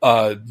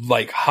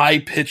 like high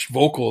pitched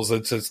vocals,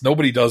 it's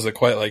nobody does it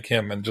quite like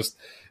him. And just,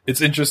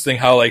 it's interesting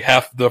how like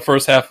the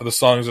first half of the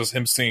song is just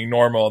him singing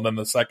normal, and then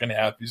the second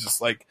half he's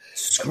just like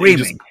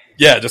screaming.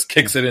 Just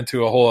kicks it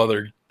into a whole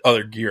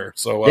other gear.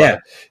 So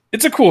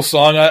it's a cool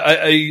song.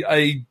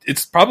 I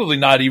it's probably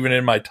not even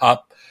in my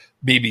top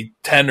maybe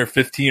 10 or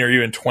 15 or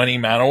even 20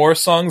 Manowar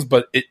songs,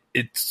 but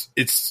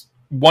it's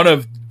one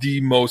of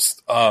the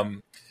most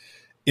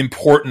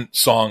important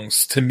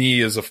songs to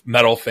me as a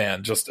metal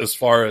fan, just as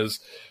far as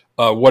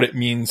what it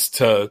means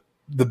to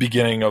the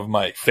beginning of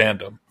my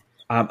fandom.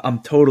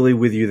 I'm totally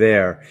with you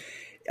there.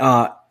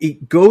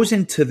 It goes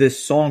into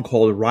this song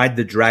called Ride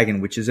the Dragon,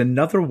 which is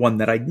another one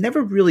that I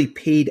never really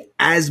paid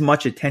as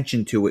much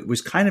attention to. It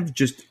was kind of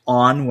just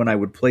on when I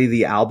would play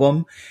the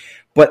album.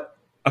 But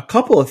a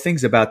couple of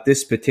things about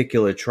this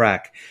particular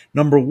track.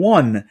 Number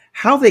one,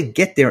 how they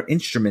get their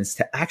instruments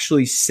to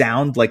actually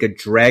sound like a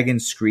dragon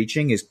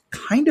screeching is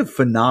kind of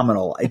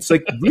phenomenal. It's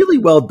like really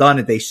well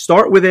done. They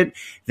start with it,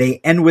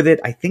 they end with it.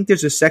 I think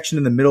there's a section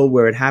in the middle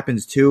where it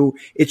happens too.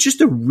 It's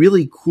just a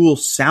really cool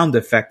sound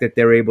effect that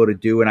they're able to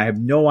do, and I have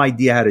no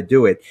idea how to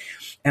do it.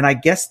 And I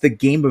guess the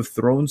Game of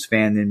Thrones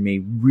fan in me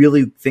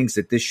really thinks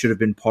that this should have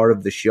been part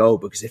of the show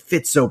because it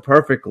fits so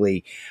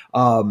perfectly.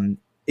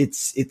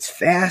 It's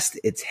fast,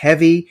 it's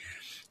heavy,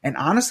 and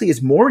honestly,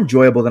 it's more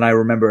enjoyable than I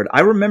remembered.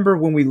 I remember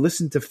when we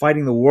listened to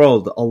Fighting the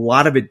World, a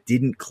lot of it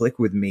didn't click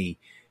with me.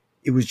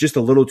 It was just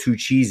a little too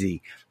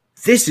cheesy.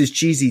 This is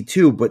cheesy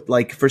too, but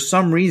like for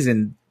some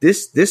reason,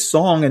 this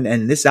song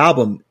and this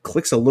album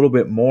clicks a little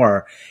bit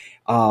more.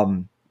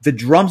 The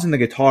drums and the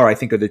guitar, I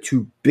think, are the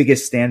two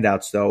biggest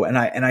standouts, though, and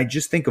I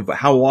just think of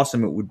how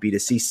awesome it would be to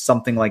see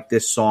something like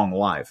this song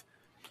live.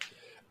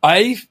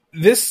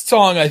 This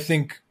song, I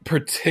think,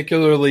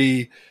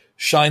 particularly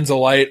shines a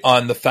light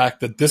on the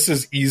fact that this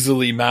is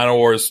easily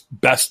Manowar's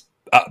best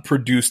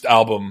produced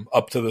album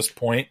up to this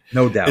point.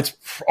 No doubt. It's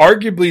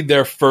arguably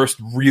their first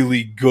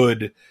really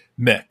good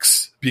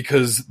mix,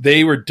 because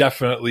they were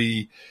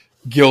definitely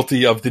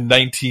guilty of the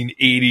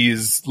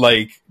 1980s,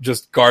 like,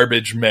 just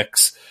garbage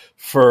mix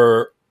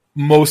for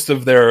most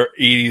of their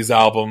 80s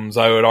albums.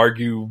 I would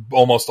argue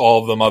almost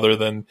all of them, other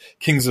than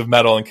Kings of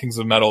Metal, and Kings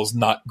of Metal is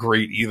not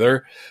great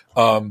either.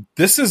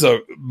 This is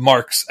a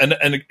marks, and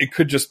it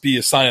could just be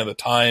a sign of the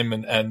time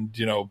and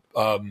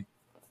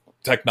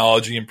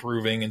technology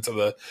improving into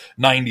the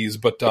 90s.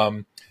 But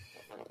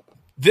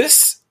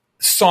this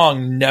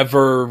song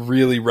never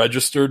really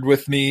registered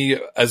with me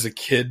as a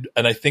kid,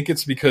 and I think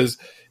it's because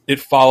it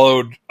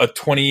followed a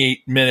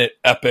 28-minute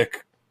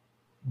epic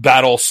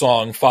battle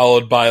song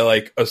followed by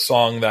like a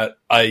song that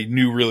I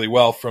knew really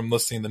well from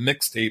listening to the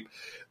mixtape.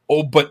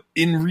 But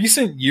in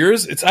recent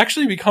years, it's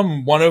actually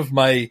become one of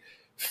my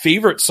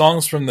favorite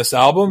songs from this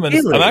album, and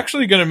really? I'm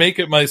actually going to make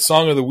it my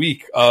song of the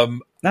week.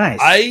 Nice.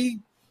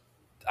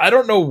 I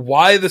don't know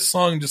why this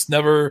song just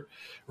never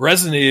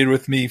resonated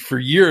with me for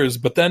years.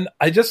 But then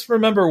I just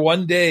remember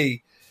one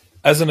day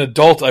as an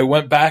adult, I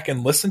went back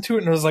and listened to it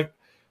and I was like,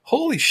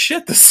 holy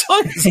shit, this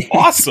song is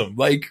awesome.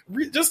 Like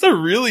just a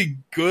really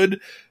good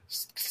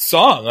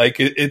song. Like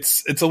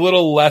it's a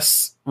little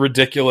less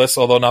ridiculous,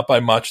 although not by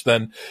much,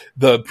 than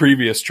the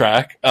previous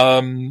track.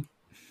 It's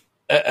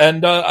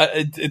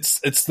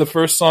the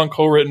first song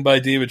co-written by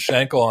David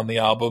Schenkel on the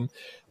album.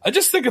 I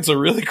just think it's a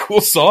really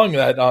cool song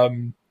that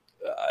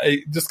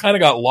I just kind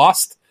of got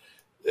lost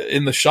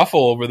in the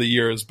shuffle over the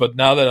years. But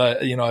now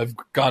that I've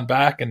gone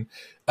back, and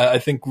I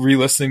think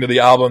re-listening to the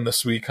album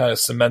this week kind of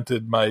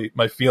cemented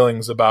my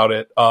feelings about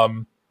it.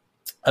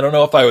 I don't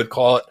know if I would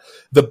call it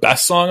the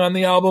best song on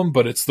the album,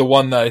 but it's the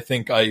one that I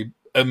think I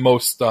am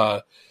most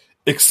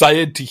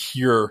excited to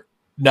hear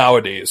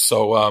nowadays.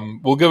 So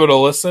we'll give it a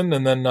listen,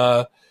 and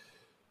then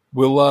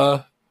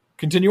we'll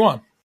continue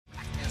on.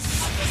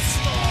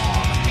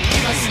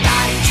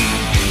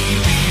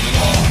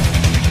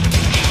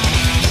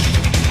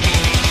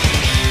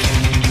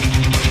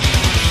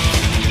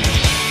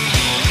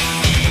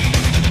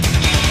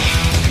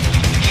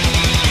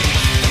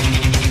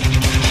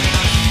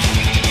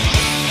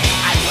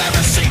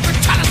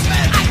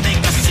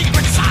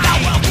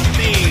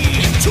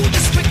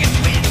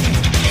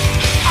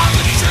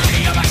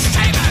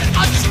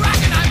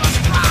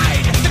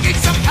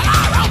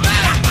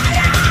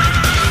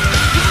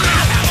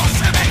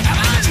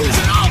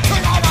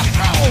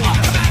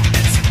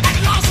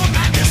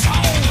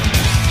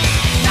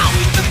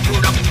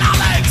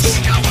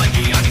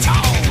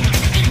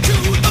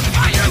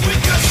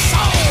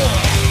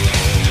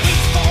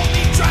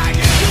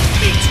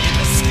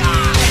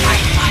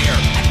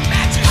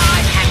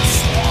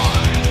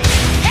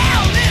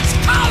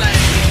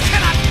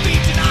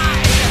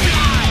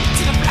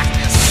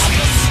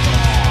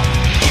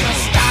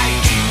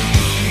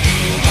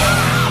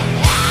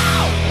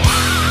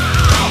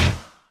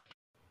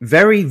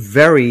 Very,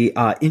 very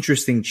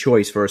interesting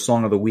choice for a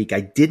song of the week.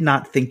 I did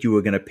not think you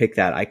were going to pick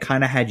that. I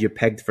kind of had you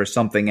pegged for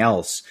something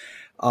else.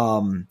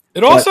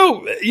 It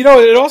also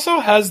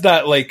has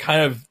that like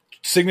kind of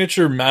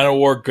signature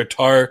Manowar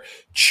guitar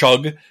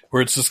chug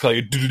where it's just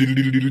like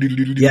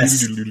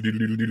yes,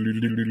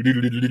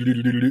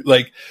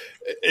 like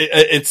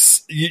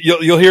it's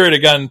you'll hear it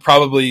again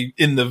probably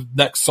in the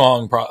next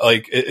song.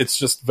 Like it's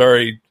just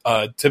very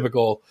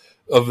typical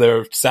of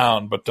their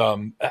sound. But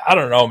I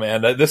don't know,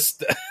 man.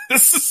 This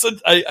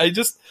is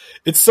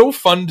it's so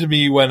fun to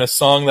me when a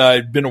song that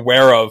I've been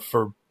aware of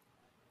for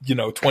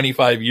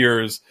 25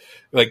 years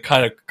like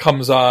kind of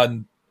comes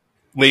on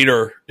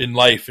later in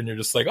life, and you're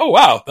just like, oh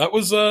wow, that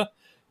was a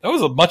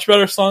much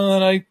better song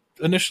than I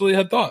initially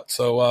had thought.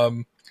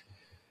 So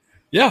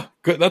yeah,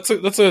 good. That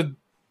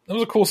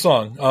was a cool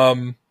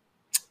song.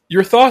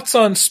 Your thoughts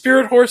on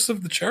Spirit Horse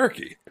of the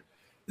Cherokee?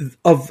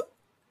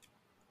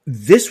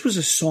 This was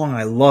a song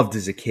I loved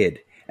as a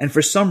kid, and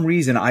for some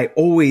reason I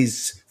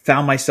always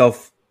found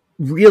myself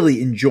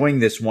really enjoying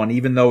this one,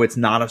 even though it's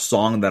not a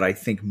song that I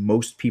think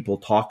most people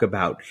talk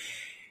about.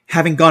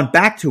 Having gone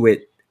back to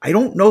it, I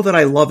don't know that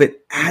I love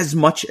it as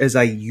much as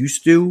I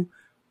used to,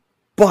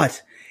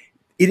 but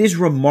it is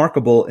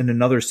remarkable in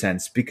another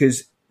sense,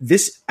 because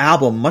this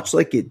album, much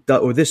like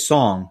this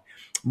song,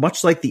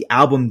 much like the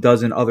album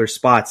does in other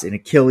spots in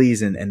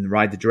Achilles and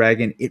Ride the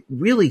Dragon, it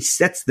really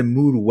sets the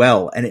mood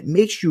well, and it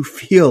makes you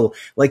feel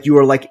like you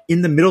are like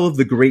in the middle of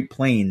the Great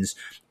Plains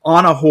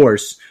on a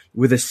horse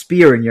with a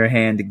spear in your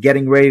hand,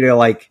 getting ready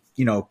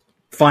to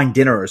find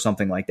dinner or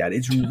something like that.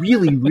 It's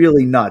really,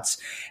 really nuts.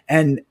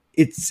 And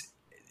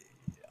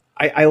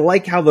I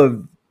like how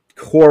the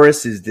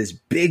chorus is this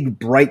big,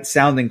 bright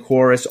sounding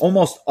chorus,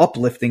 almost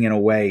uplifting in a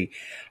way.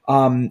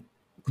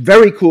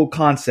 Very cool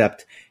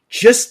concept.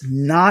 Just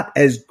not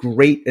as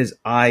great as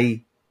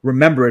I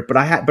remember it,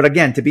 but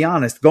again, to be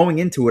honest, going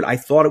into it, I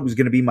thought it was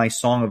going to be my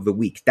song of the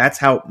week. That's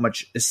how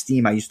much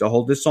esteem I used to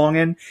hold this song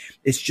in.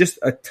 It's just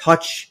a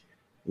touch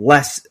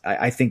less,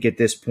 I think, at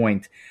this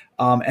point.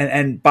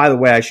 And by the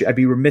way, I'd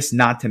be remiss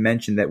not to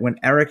mention that when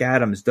Eric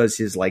Adams does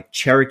his like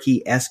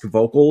Cherokee-esque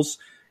vocals,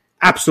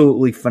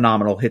 absolutely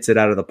phenomenal, hits it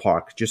out of the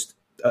park. Just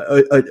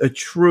a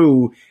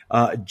true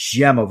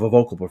gem of a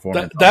vocal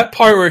performance. That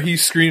part where he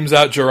screams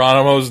out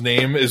Geronimo's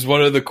name is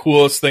one of the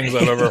coolest things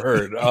I've ever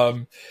heard.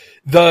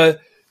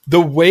 The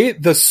way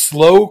the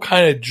slow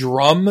kind of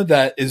drum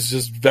that is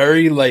just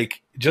very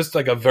like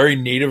a very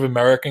Native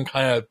American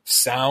kind of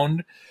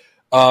sound.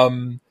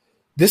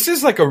 This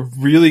is like a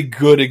really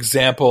good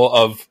example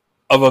of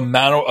a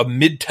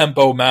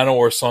mid-tempo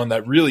Manowar song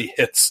that really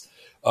hits.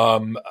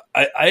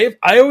 I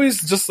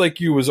always, just like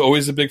you, was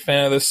always a big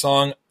fan of this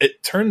song.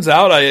 It turns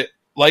out I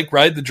like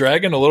Ride the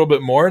Dragon a little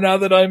bit more now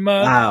that I'm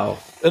an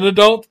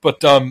adult,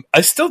 but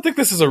I still think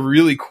this is a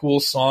really cool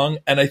song,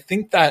 and I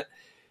think that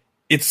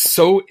it's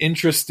so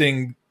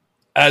interesting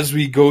as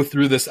we go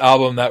through this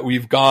album that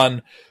we've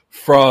gone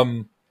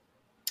from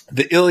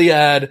the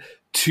Iliad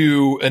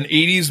to an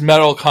 80s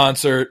metal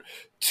concert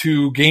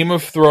to Game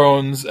of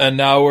Thrones, and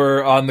now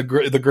we're on the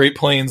Great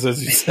Plains,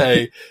 as you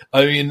say.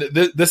 I mean,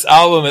 this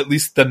album, at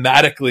least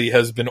thematically,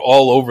 has been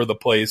all over the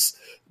place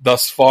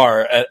thus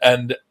far,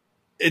 and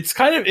it's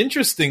kind of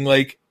interesting.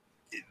 Like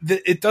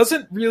it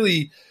doesn't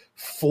really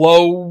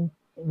flow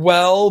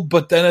well,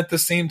 but then at the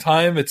same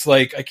time, it's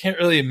like I can't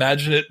really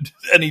imagine it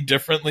any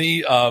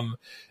differently.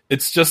 It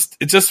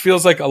just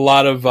feels like a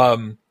lot of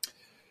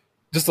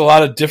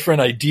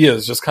different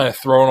ideas just kind of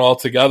thrown all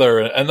together,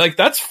 and like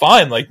that's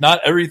fine. Like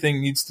not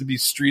everything needs to be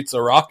Streets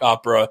a rock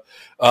opera,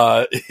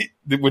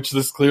 which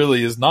this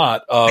clearly is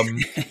not.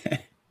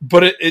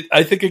 But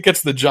I think it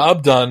gets the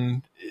job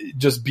done,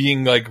 just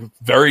being like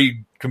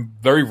very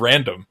very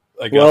random,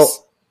 I guess.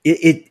 Well,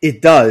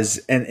 it does,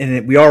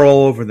 and we are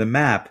all over the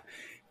map.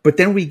 But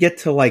then we get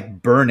to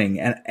like Burning,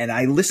 and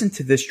I listened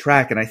to this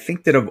track, and I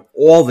think that of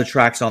all the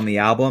tracks on the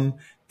album,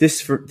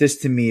 this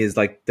to me is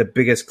like the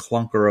biggest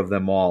clunker of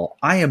them all.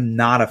 I am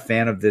not a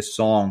fan of this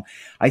song.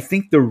 I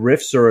think the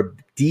riffs are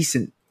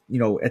decent,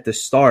 at the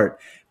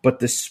start, but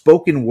the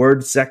spoken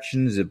word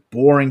sections are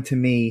boring to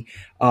me.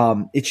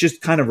 It's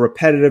just kind of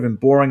repetitive and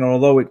boring,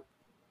 although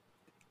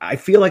I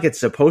feel like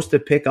it's supposed to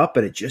pick up,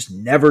 but it just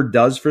never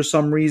does for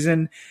some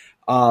reason.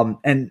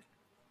 And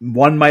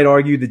one might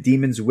argue the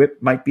Demon's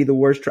Whip might be the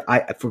worst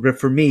track.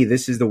 For me,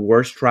 this is the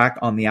worst track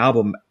on the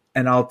album.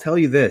 And I'll tell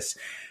you this.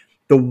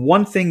 The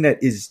one thing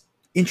that is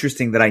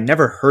interesting that I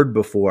never heard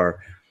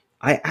before,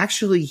 I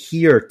actually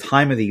hear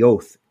Time of the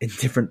Oath in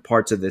different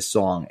parts of this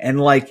song.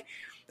 And like,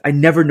 I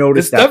never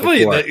noticed that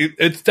before.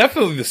 It's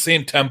definitely the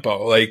same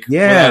tempo, like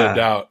without a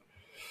doubt.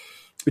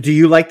 Do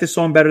you like this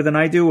song better than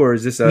I do, or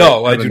is this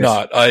No, I do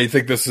not. I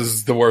think this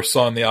is the worst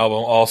song on the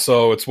album.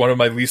 Also, it's one of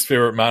my least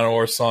favorite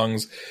Manowar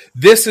songs.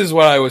 This is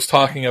what I was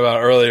talking about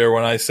earlier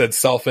when I said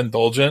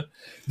self-indulgent.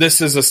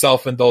 This is a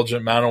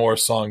self-indulgent Manowar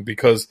song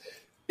because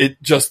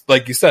it just,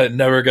 like you said, it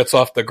never gets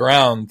off the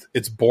ground.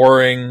 It's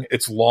boring.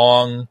 It's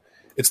long.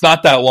 It's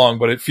not that long,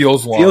 but it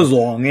feels long. Feels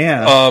long,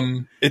 yeah.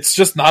 It's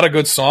just not a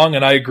good song,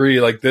 and I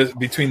agree. Like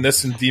between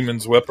this and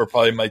Demon's Whip are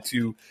probably my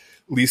two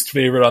least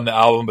favorite on the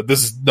album, but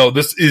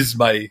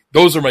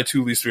those are my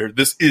two least favorite.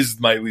 This is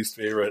my least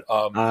favorite.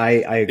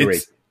 I agree.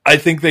 I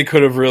think they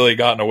could have really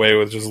gotten away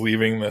with just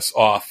leaving this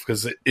off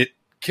because it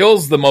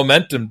kills the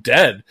momentum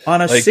dead.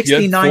 On a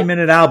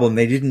 69-minute album,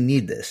 they didn't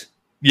need this.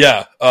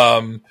 Yeah.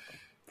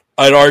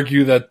 I'd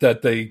argue that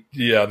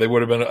they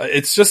would have been.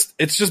 It's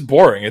just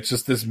boring. It's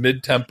just this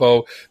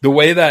mid-tempo. The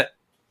way that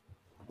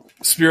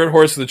Spirit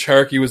Horse of the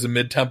Cherokee was a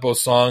mid-tempo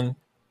song,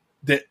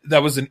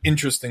 that was an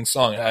interesting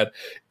song. It had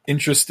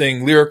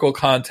interesting lyrical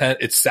content.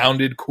 It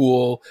sounded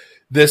cool.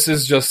 This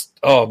is just,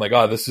 oh my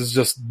God, this is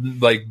just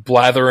like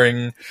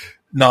blathering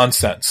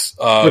nonsense.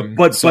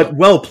 But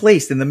well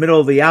placed in the middle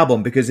of the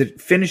album because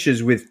it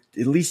finishes with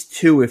at least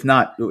two, if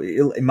not,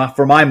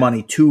 for my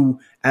money, 2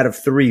 out of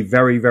 3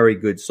 very, very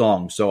good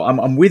songs. So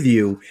I'm with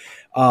you.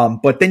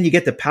 But then you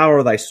get the Power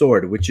of Thy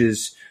Sword, which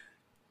is,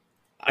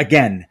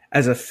 again,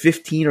 as a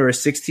 15 or a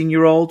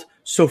 16-year-old,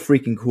 so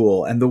freaking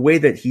cool. And the way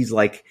that he's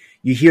like,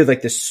 you hear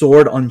like the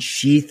sword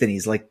unsheath, and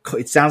he's like,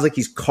 it sounds like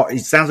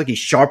he's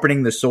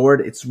sharpening the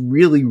sword. It's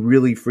really,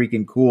 really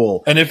freaking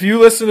cool. And if you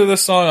listen to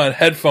this song on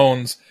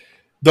headphones,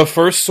 the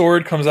first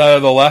sword comes out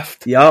of the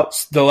left. Yep.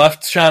 The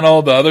left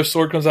channel. The other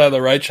sword comes out of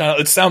the right channel.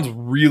 It sounds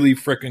really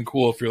freaking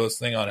cool if you're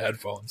listening on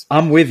headphones.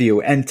 I'm with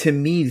you. And to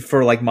me,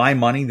 for like my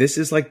money, this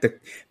is like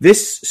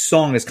this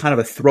song is kind of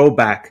a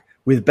throwback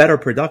with better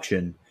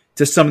production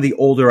to some of the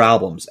older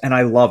albums, and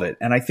I love it.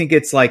 And I think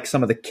it's like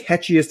some of the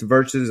catchiest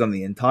verses on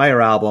the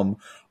entire album,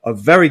 a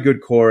very good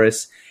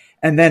chorus,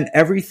 and then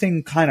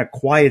everything kind of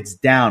quiets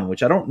down,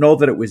 which I don't know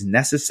that it was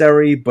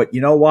necessary, but you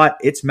know what?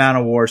 It's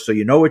Manowar, so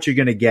you know what you're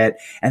going to get,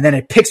 and then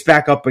it picks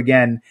back up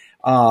again,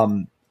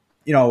 and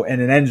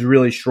it ends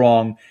really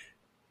strong.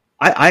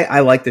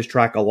 I like this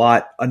track a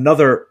lot.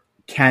 Another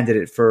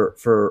candidate for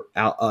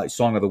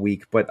Song of the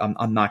Week, but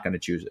I'm not going to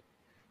choose it.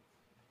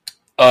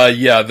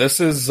 This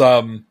is...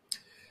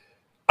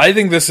 I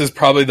think this is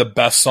probably the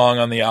best song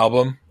on the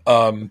album.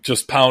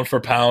 Just pound for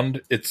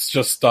pound. It's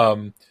just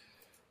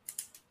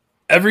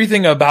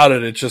everything about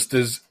it. It just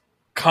is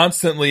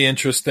constantly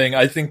interesting.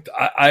 I think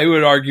I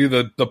would argue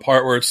that the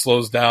part where it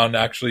slows down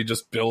actually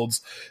just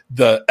builds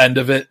the end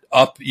of it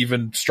up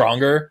even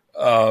stronger.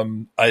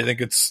 I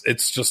think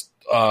it's just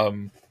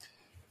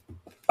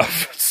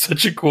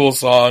such a cool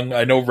song.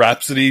 I know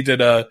Rhapsody did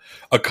a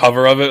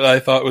cover of it that I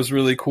thought was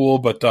really cool,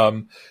 but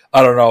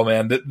I don't know,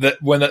 man.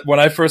 When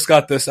I first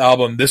got this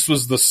album, this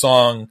was the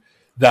song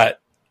that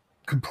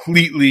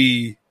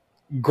completely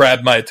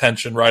grabbed my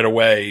attention right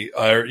away.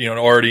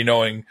 Already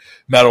knowing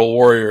Metal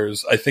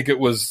Warriors, I think it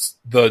was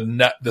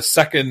the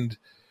second,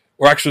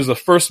 or actually it was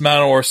the first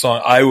Manowar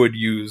song I would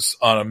use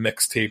on a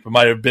mixtape. It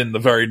might have been the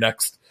very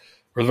first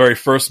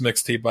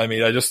mixtape I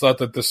made. I just thought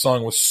that this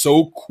song was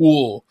so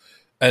cool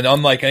and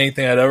unlike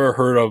anything I'd ever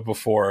heard of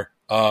before.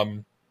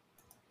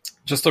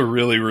 Just a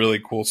really, really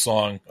cool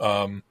song.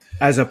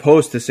 As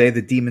opposed to, say,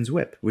 the Demon's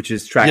Whip, which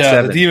is track 7.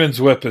 Yeah, the Demon's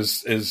Whip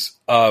is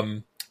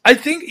I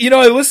think,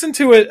 I listened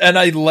to it and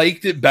I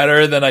liked it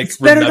better than I remembered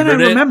it. Better than I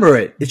remember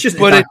it. It's just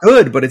not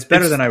good, but it's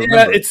better than I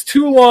remember. Yeah, it's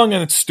too long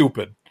and it's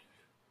stupid.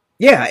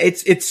 Yeah,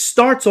 it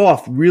starts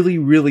off really,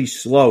 really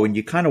slow, and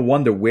you kind of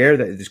wonder where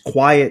that is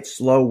quiet,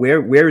 slow.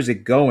 Where is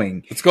it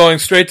going? It's going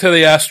straight to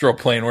the astral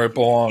plane where it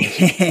belongs.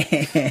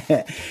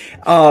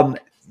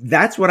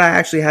 That's what I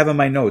actually have in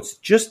my notes.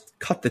 Just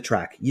cut the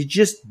track. You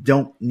just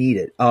don't need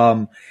it.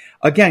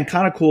 Again,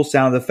 kind of cool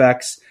sound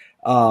effects.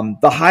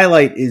 The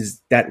highlight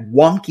is that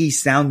wonky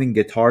sounding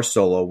guitar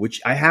solo, which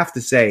I have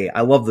to say,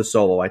 I love the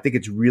solo. I think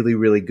it's really,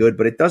 really good,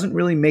 but it doesn't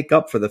really make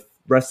up for the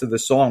rest of the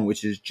song,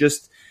 which is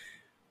just,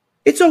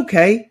 it's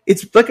okay.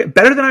 It's like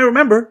better than I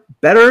remember,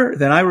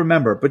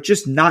 but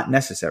just not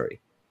necessary.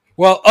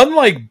 Well,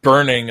 unlike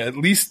Burning, at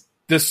least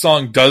this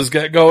song does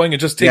get going. It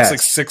just takes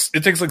Yes.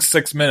 like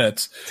 6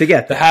 minutes To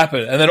get to there.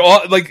 happen. And then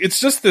it's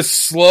just this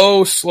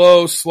slow,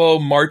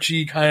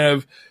 marchy kind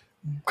of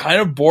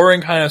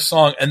boring kind of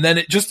song. And then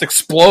it just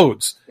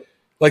explodes.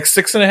 Like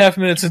 6.5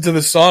 minutes into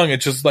the song, it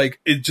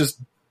just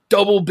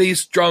double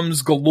bass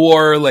drums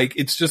galore. Like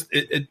it just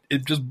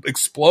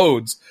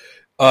explodes.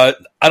 I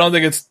don't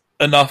think it's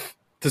enough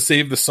to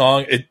save the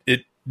song.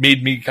 It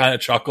made me kind of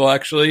chuckle,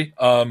 actually.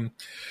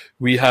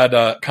 We had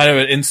kind of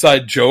an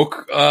inside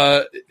joke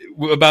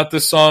about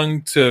this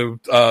song to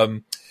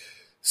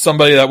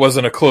somebody that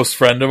wasn't a close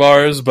friend of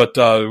ours, but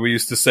we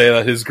used to say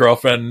that his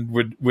girlfriend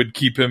would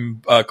keep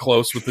him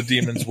close with the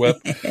Demon's Whip.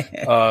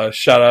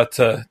 Shout out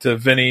to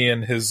Vinny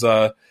and his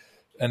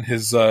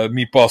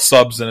meatball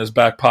subs in his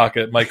back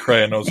pocket. Mike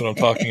Cray knows what I'm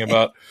talking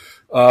about.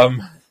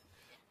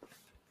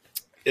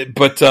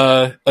 But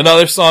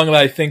another song that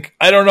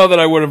I don't know that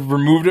I would have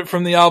removed it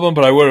from the album,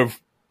 but I would have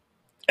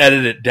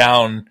edited it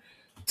down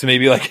to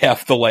maybe like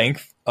half the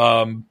length.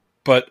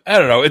 But I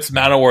don't know. It's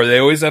Manowar. They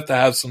always have to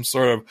have some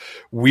sort of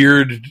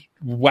weird,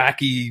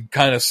 wacky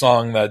kind of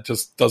song that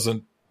just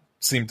doesn't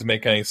seem to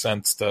make any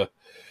sense to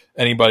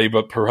anybody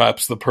but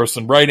perhaps the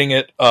person writing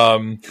it.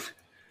 But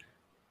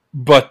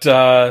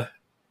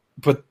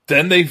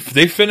then they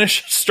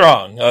finish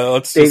strong.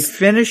 They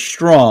finish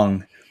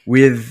strong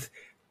with,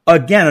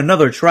 again,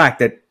 another track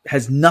that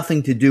has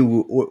nothing to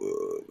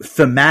do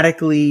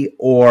thematically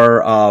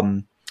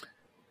or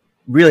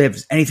really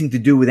has anything to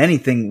do with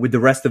anything with the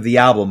rest of the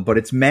album, but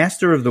it's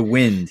Master of the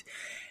Wind.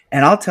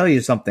 And I'll tell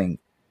you something,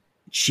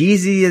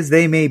 cheesy as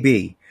they may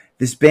be,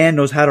 this band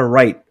knows how to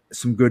write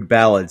some good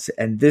ballads,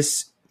 and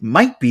this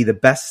might be the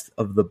best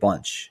of the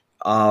bunch.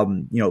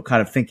 Kind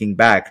of thinking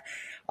back,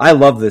 I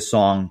love this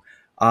song.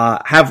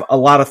 Have a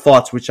lot of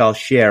thoughts which I'll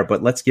share,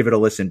 but let's give it a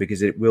listen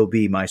because it will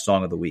be my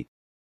song of the week.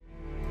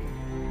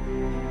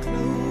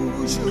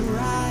 Close your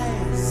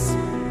eyes,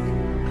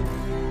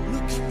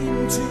 look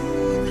into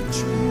the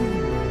dream.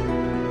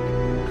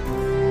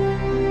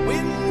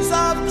 Winds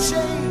of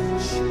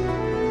change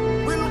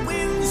will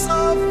winds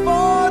of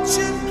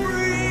fortune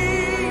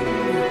bring.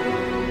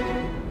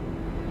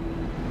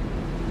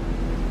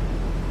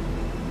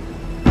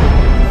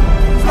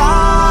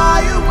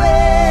 Fly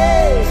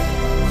away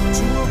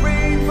to a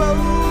rainbow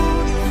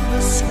in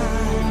the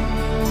sky.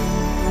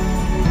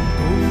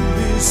 Gold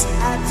is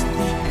at the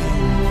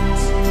end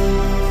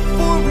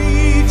for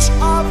each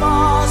of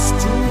us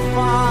to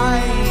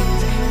find.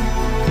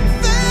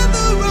 Then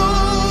the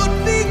road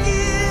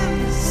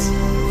begins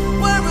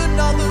where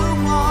another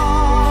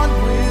one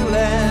will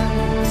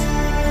end.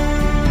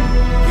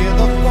 Hear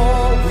the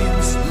four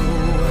winds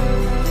blow.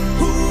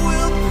 Who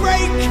will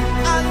break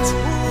and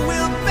who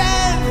will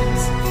bend?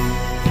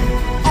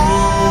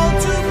 All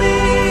to be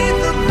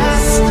the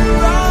master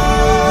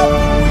of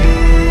the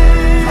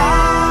wind.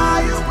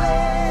 Fly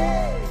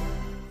away.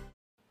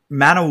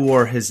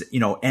 Manowar has,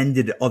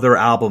 ended other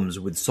albums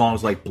with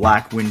songs like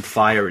Black Wind,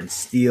 Fire, and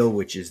Steel,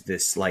 which is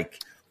this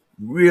like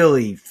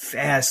really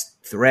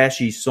fast,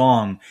 thrashy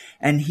song.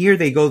 And here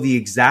they go the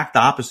exact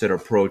opposite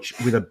approach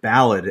with a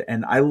ballad.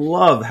 And I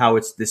love how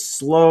it's this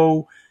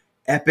slow,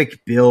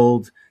 epic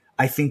build.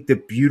 I think the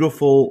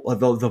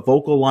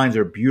vocal lines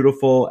are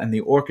beautiful and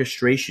the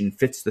orchestration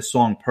fits the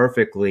song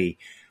perfectly.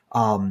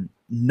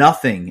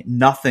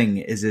 Nothing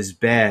is as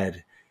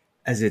bad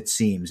as it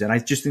seems. And I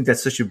just think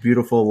that's such a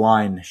beautiful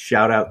line.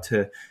 Shout out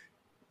to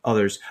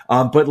others.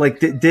 But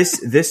like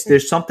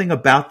there's something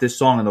about this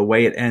song and the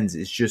way it ends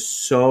is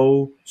just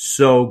so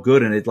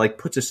good. And it like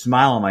puts a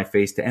smile on my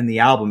face to end the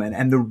album.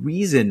 And the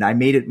reason I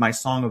made it my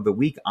song of the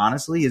week,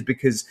 honestly, is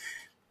because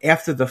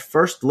after the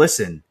first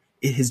listen,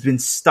 it has been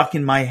stuck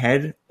in my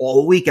head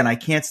all week and I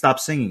can't stop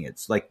singing it.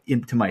 It's like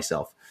to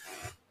myself.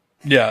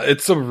 Yeah,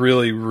 it's a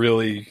really,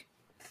 really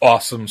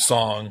awesome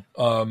song.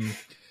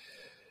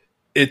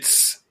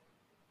 It's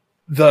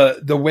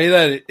the way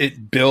that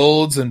it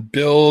builds and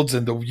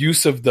the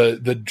use of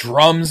the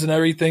drums and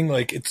everything.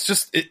 Like it's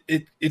just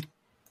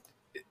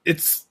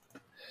it's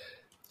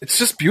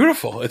just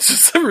beautiful. It's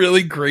just a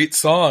really great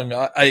song.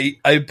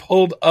 I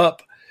pulled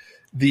up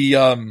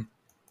the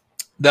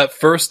that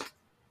first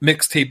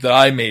mixtape that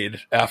I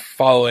made after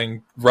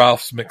following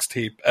Ralph's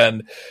mixtape,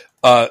 and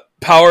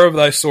Power of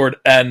Thy Sword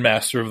and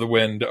Master of the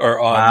Wind are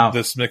on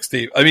this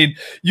mixtape. I mean,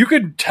 you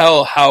could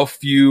tell how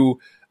few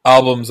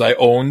albums I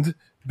owned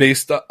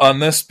based on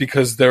this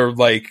because there are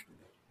like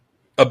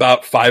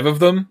about 5 of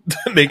them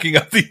making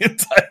up the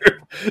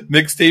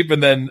mixtape,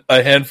 and then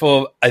a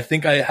handful. I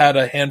think I had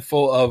a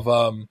handful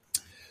of.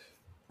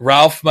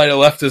 Ralph might have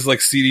left his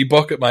like CD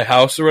book at my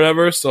house or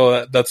whatever,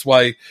 so that's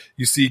why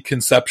you see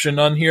Conception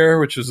on here,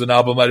 which is an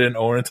album I didn't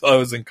own until I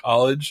was in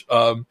college.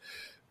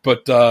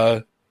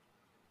 But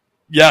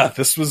yeah,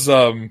 this was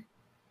I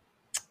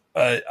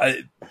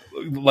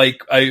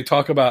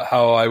talk about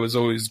how I was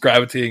always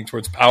gravitating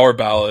towards power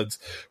ballads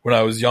when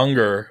I was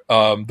younger.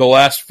 The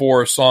last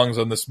 4 songs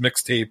on this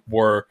mixtape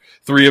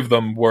three of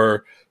them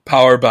were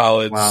power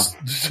ballads. Wow.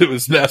 It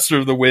was Master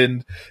of the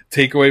Wind,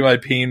 Take Away My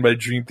Pain by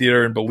Dream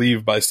Theater, and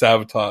Believe by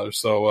Sabotage.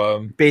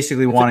 So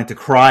basically wanting to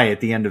cry at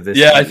the end of this.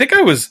 Yeah, I think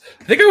I was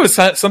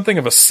something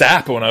of a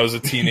sap when I was a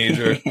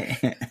teenager.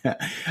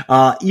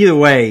 Either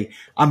way,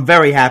 I'm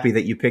very happy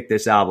that you picked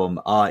this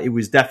album. It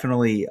was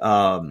definitely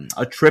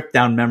a trip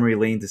down memory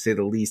lane, to say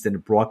the least, and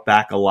it brought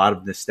back a lot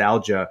of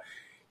nostalgia.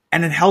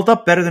 And it held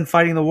up better than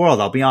Fighting the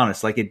World, I'll be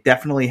honest. Like, it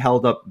definitely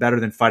held up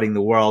better than Fighting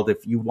the World.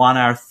 If you want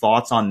our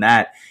thoughts on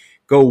that,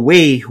 go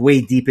way, way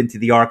deep into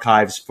the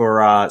archives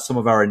for some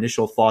of our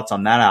initial thoughts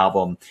on that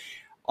album.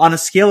 On a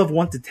scale of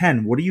 1 to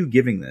 10, what are you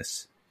giving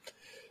this?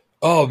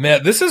 Oh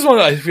man, this is one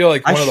I feel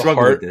like one of the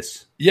struggle with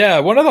this.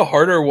 Yeah, one of the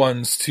harder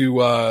ones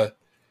to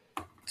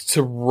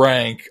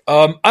rank.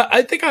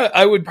 I think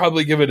I would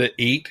probably give it an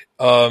 8.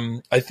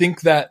 I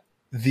think that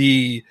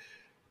the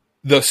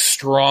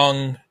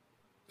strong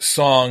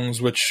songs,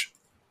 which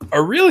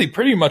are really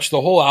pretty much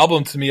the whole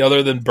album to me,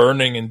 other than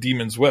Burning and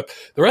Demon's Whip.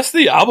 The rest of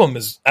the album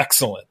is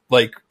excellent.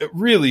 Like,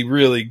 really,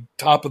 really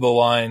top of the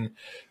line.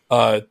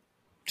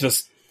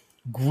 Just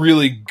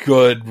really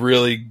good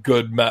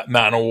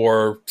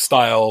Manowar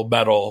style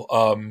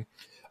metal.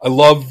 I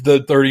love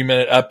the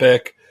 30-minute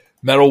epic.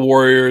 Metal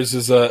Warriors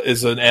is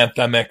an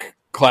anthemic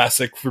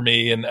classic for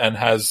me and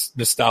has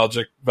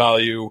nostalgic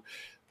value.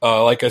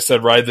 Like I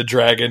said, Ride the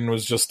Dragon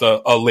was just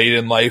a late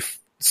in life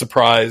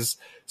surprise.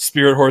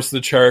 Spirit Horse of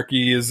the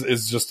Cherokee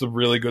is just a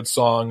really good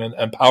song,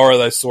 and Power of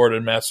Thy Sword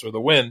and Master of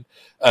the Wind,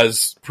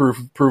 as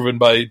proven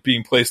by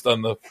being placed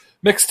on the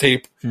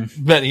mixtape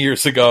many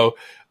years ago.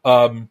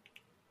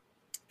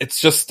 It's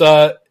just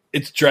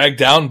it's dragged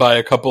down by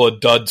a couple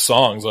of dud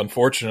songs,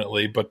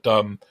 unfortunately, but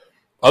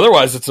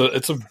otherwise it's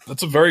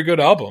a very good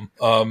album.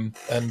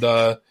 And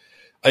I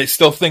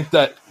still think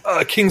that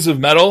Kings of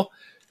Metal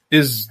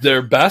is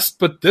their best,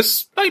 but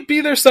this might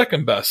be their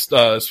second best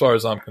as far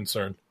as I'm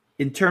concerned.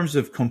 In terms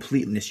of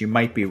completeness, you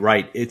might be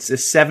right. It's a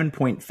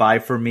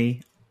 7.5 for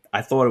me.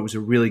 I thought it was a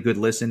really good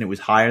listen. It was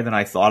higher than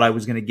I thought I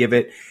was going to give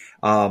it.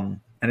 And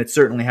it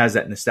certainly has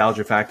that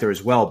nostalgia factor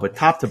as well. But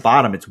top to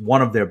bottom, it's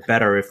one of their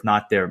better, if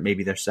not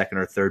maybe their second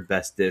or third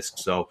best disc.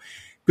 So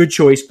good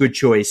choice, good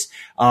choice.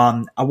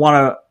 I want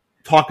to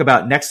talk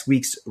about next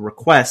week's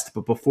request,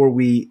 but before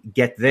we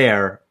get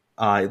there,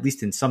 at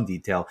least in some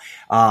detail,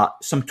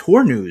 some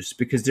tour news,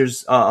 because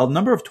there's a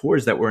number of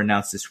tours that were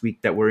announced this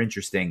week that were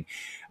interesting.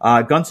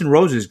 Guns N'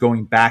 Roses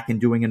going back and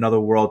doing another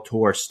world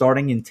tour,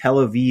 starting in Tel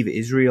Aviv,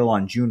 Israel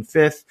on June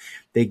 5th.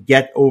 They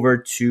get over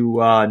to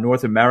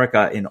North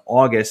America in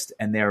August,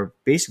 and they're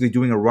basically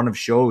doing a run of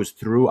shows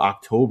through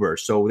October.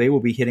 So they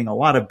will be hitting a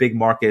lot of big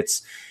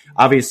markets,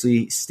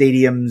 obviously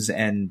stadiums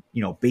and,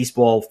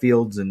 baseball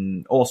fields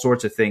and all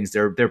sorts of things.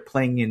 They're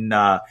playing in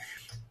like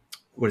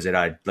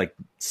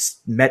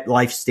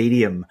MetLife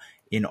Stadium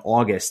in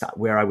August,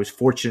 where I was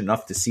fortunate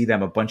enough to see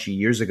them a bunch of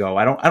years ago.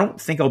 I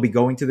don't think I'll be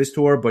going to this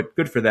tour, but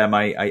good for them.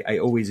 I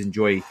always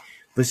enjoy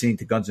listening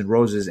to Guns N'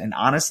 Roses, and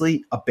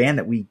honestly, a band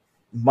that we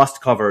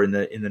must cover in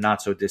the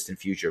not so distant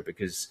future,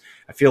 because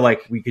I feel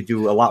like we could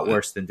do a lot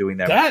worse than doing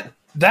that.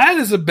 That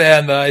is a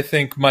band that I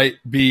think might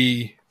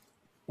be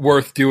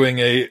worth doing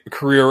a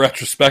career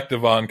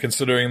retrospective on,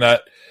 considering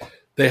that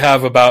they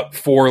have about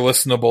 4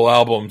 listenable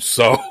albums.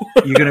 So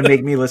you're going to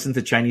make me listen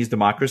to Chinese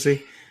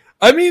Democracy?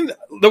 I mean,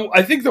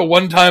 I think the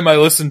one time I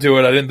listened to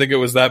it, I didn't think it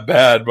was that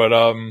bad, but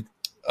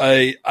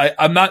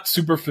I'm not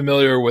super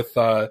familiar with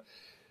the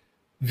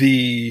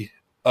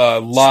Lies.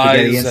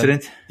 Spaghetti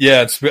Incident?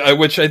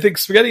 Which I think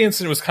Spaghetti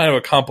Incident was kind of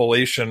a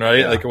compilation, right?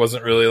 Yeah. Like, it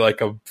wasn't really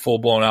like a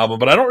full-blown album,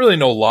 but I don't really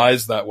know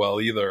Lies that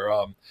well either.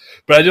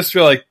 But I just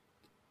feel like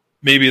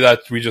maybe that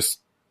we just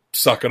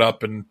suck it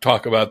up and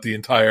talk about the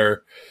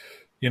entire...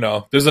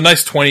 there's a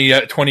nice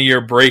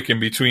 20-year break in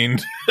between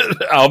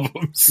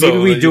albums. So, maybe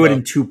we do it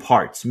in 2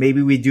 parts.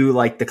 Maybe we do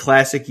like the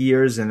classic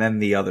years and then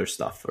the other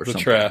stuff, or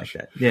something trash.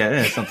 Like that.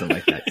 Yeah, something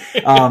like that.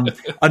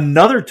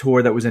 Another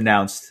tour that was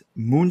announced,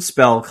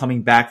 Moonspell,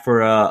 coming back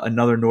for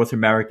another North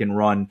American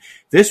run.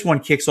 This one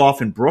kicks off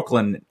in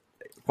Brooklyn,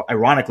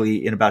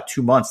 ironically, in about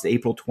 2 months.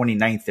 April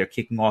 29th, they're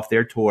kicking off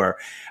their tour,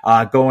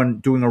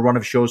 doing a run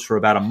of shows for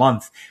about a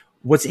month.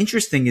 What's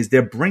interesting is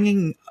they're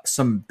bringing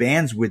some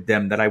bands with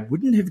them that I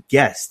wouldn't have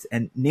guessed,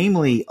 and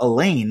namely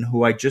Elaine,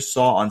 who I just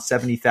saw on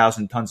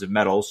 70,000 Tons of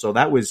Metal. So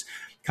that was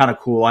kind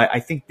of cool. I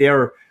think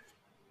they're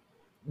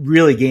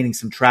really gaining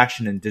some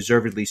traction, and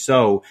deservedly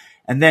so.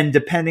 And then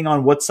depending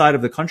on what side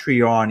of the country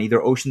you're on,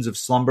 either Oceans of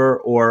Slumber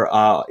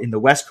or in the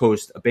West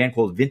Coast, a band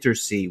called Winter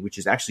Sea, which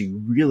is actually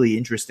really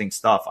interesting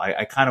stuff.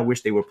 I kind of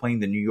wish they were playing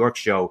the New York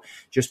show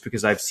just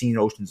because I've seen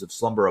Oceans of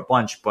Slumber a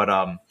bunch, but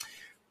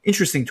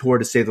interesting tour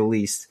to say the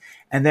least.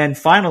 And then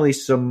finally,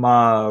 some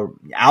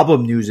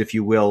album news, if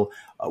you will.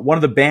 One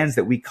of the bands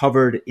that we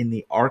covered in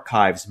the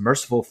archives,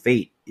 Merciful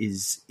Fate,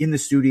 is in the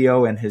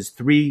studio and has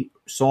 3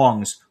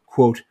 songs,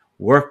 quote,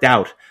 worked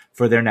out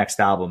for their next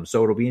album.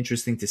 So it'll be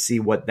interesting to see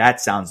what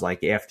that sounds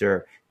like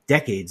after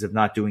decades of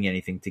not doing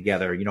anything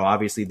together. You know,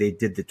 obviously they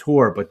did the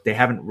tour, but they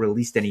haven't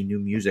released any new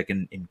music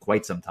in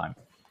quite some time.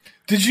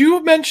 Did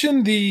you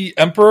mention the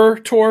Emperor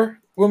tour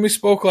when we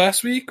spoke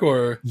last week,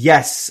 or?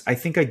 Yes, I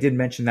think I did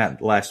mention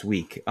that last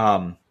week.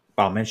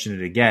 I'll mention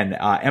it again.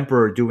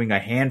 Emperor doing a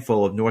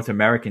handful of North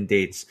American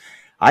dates.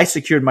 I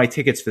secured my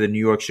tickets for the New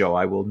York show.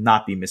 I will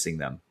not be missing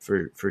them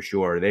for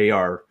sure. They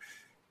are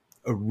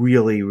a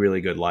really, really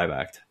good live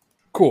act.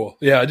 Cool.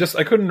 Yeah,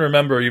 I couldn't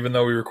remember, even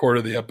though we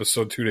recorded the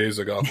episode 2 days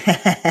ago.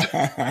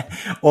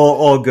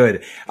 all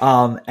good.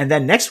 And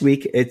then next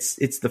week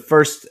it's the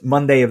first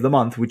Monday of the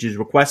month, which is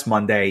Request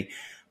Monday.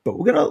 But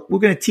we're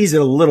gonna tease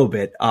it a little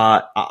bit.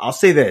 I'll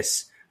say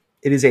this: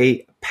 it is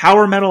a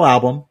power metal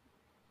album.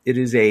 It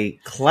is a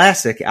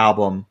classic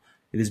album.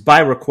 It is by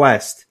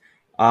request.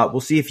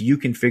 We'll see if you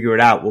can figure it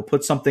out. We'll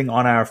put something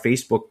on our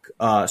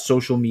Facebook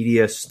social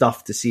media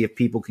stuff to see if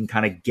people can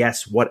kind of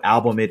guess what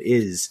album it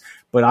is.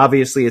 But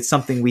obviously, it's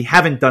something we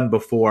haven't done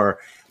before.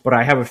 But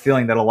I have a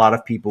feeling that a lot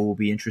of people will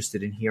be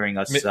interested in hearing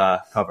us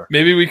cover.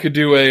 Maybe we could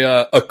do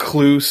a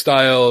Clue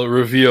style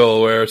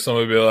reveal where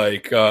someone would be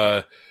like,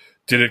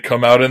 did it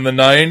come out in the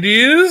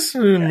 90s?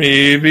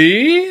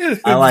 Maybe.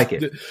 I like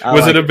it.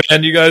 Was it a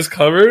band you guys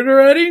covered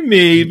already?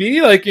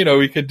 Maybe. Like, you know,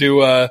 we could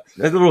do a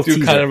little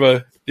teaser. Kind of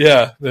a,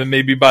 yeah, then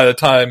maybe by the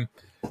time,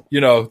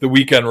 you know, the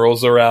weekend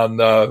rolls around,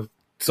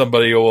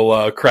 somebody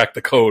will crack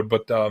the code.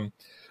 But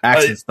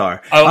Accent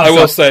Star. I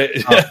will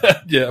say,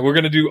 yeah, we're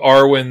gonna do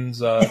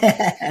Arwen's.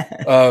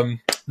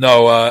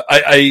 No,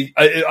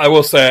 I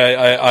will say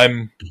I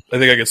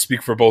think I can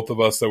speak for both of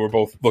us that we're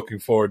both looking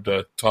forward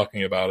to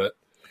talking about it.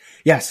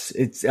 Yes,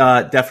 it's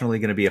definitely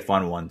going to be a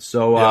fun one.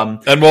 So,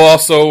 and we'll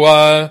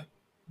also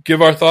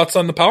give our thoughts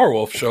on the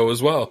Powerwolf show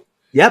as well.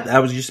 Yep, I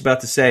was just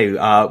about to say,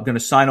 I'm going to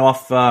sign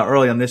off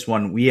early on this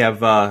one. We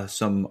have a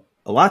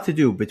lot to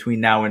do between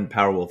now and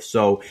Powerwolf.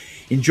 So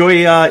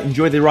enjoy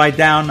the ride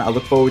down. I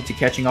look forward to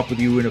catching up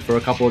with you for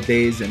a couple of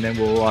days, and then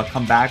we'll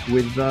come back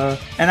with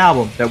an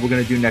album that we're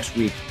going to do next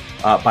week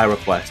by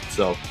request.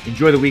 So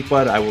enjoy the week,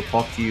 bud. I will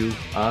talk to you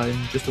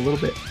in just a little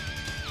bit.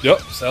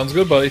 Yep, sounds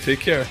good, buddy. Take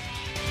care.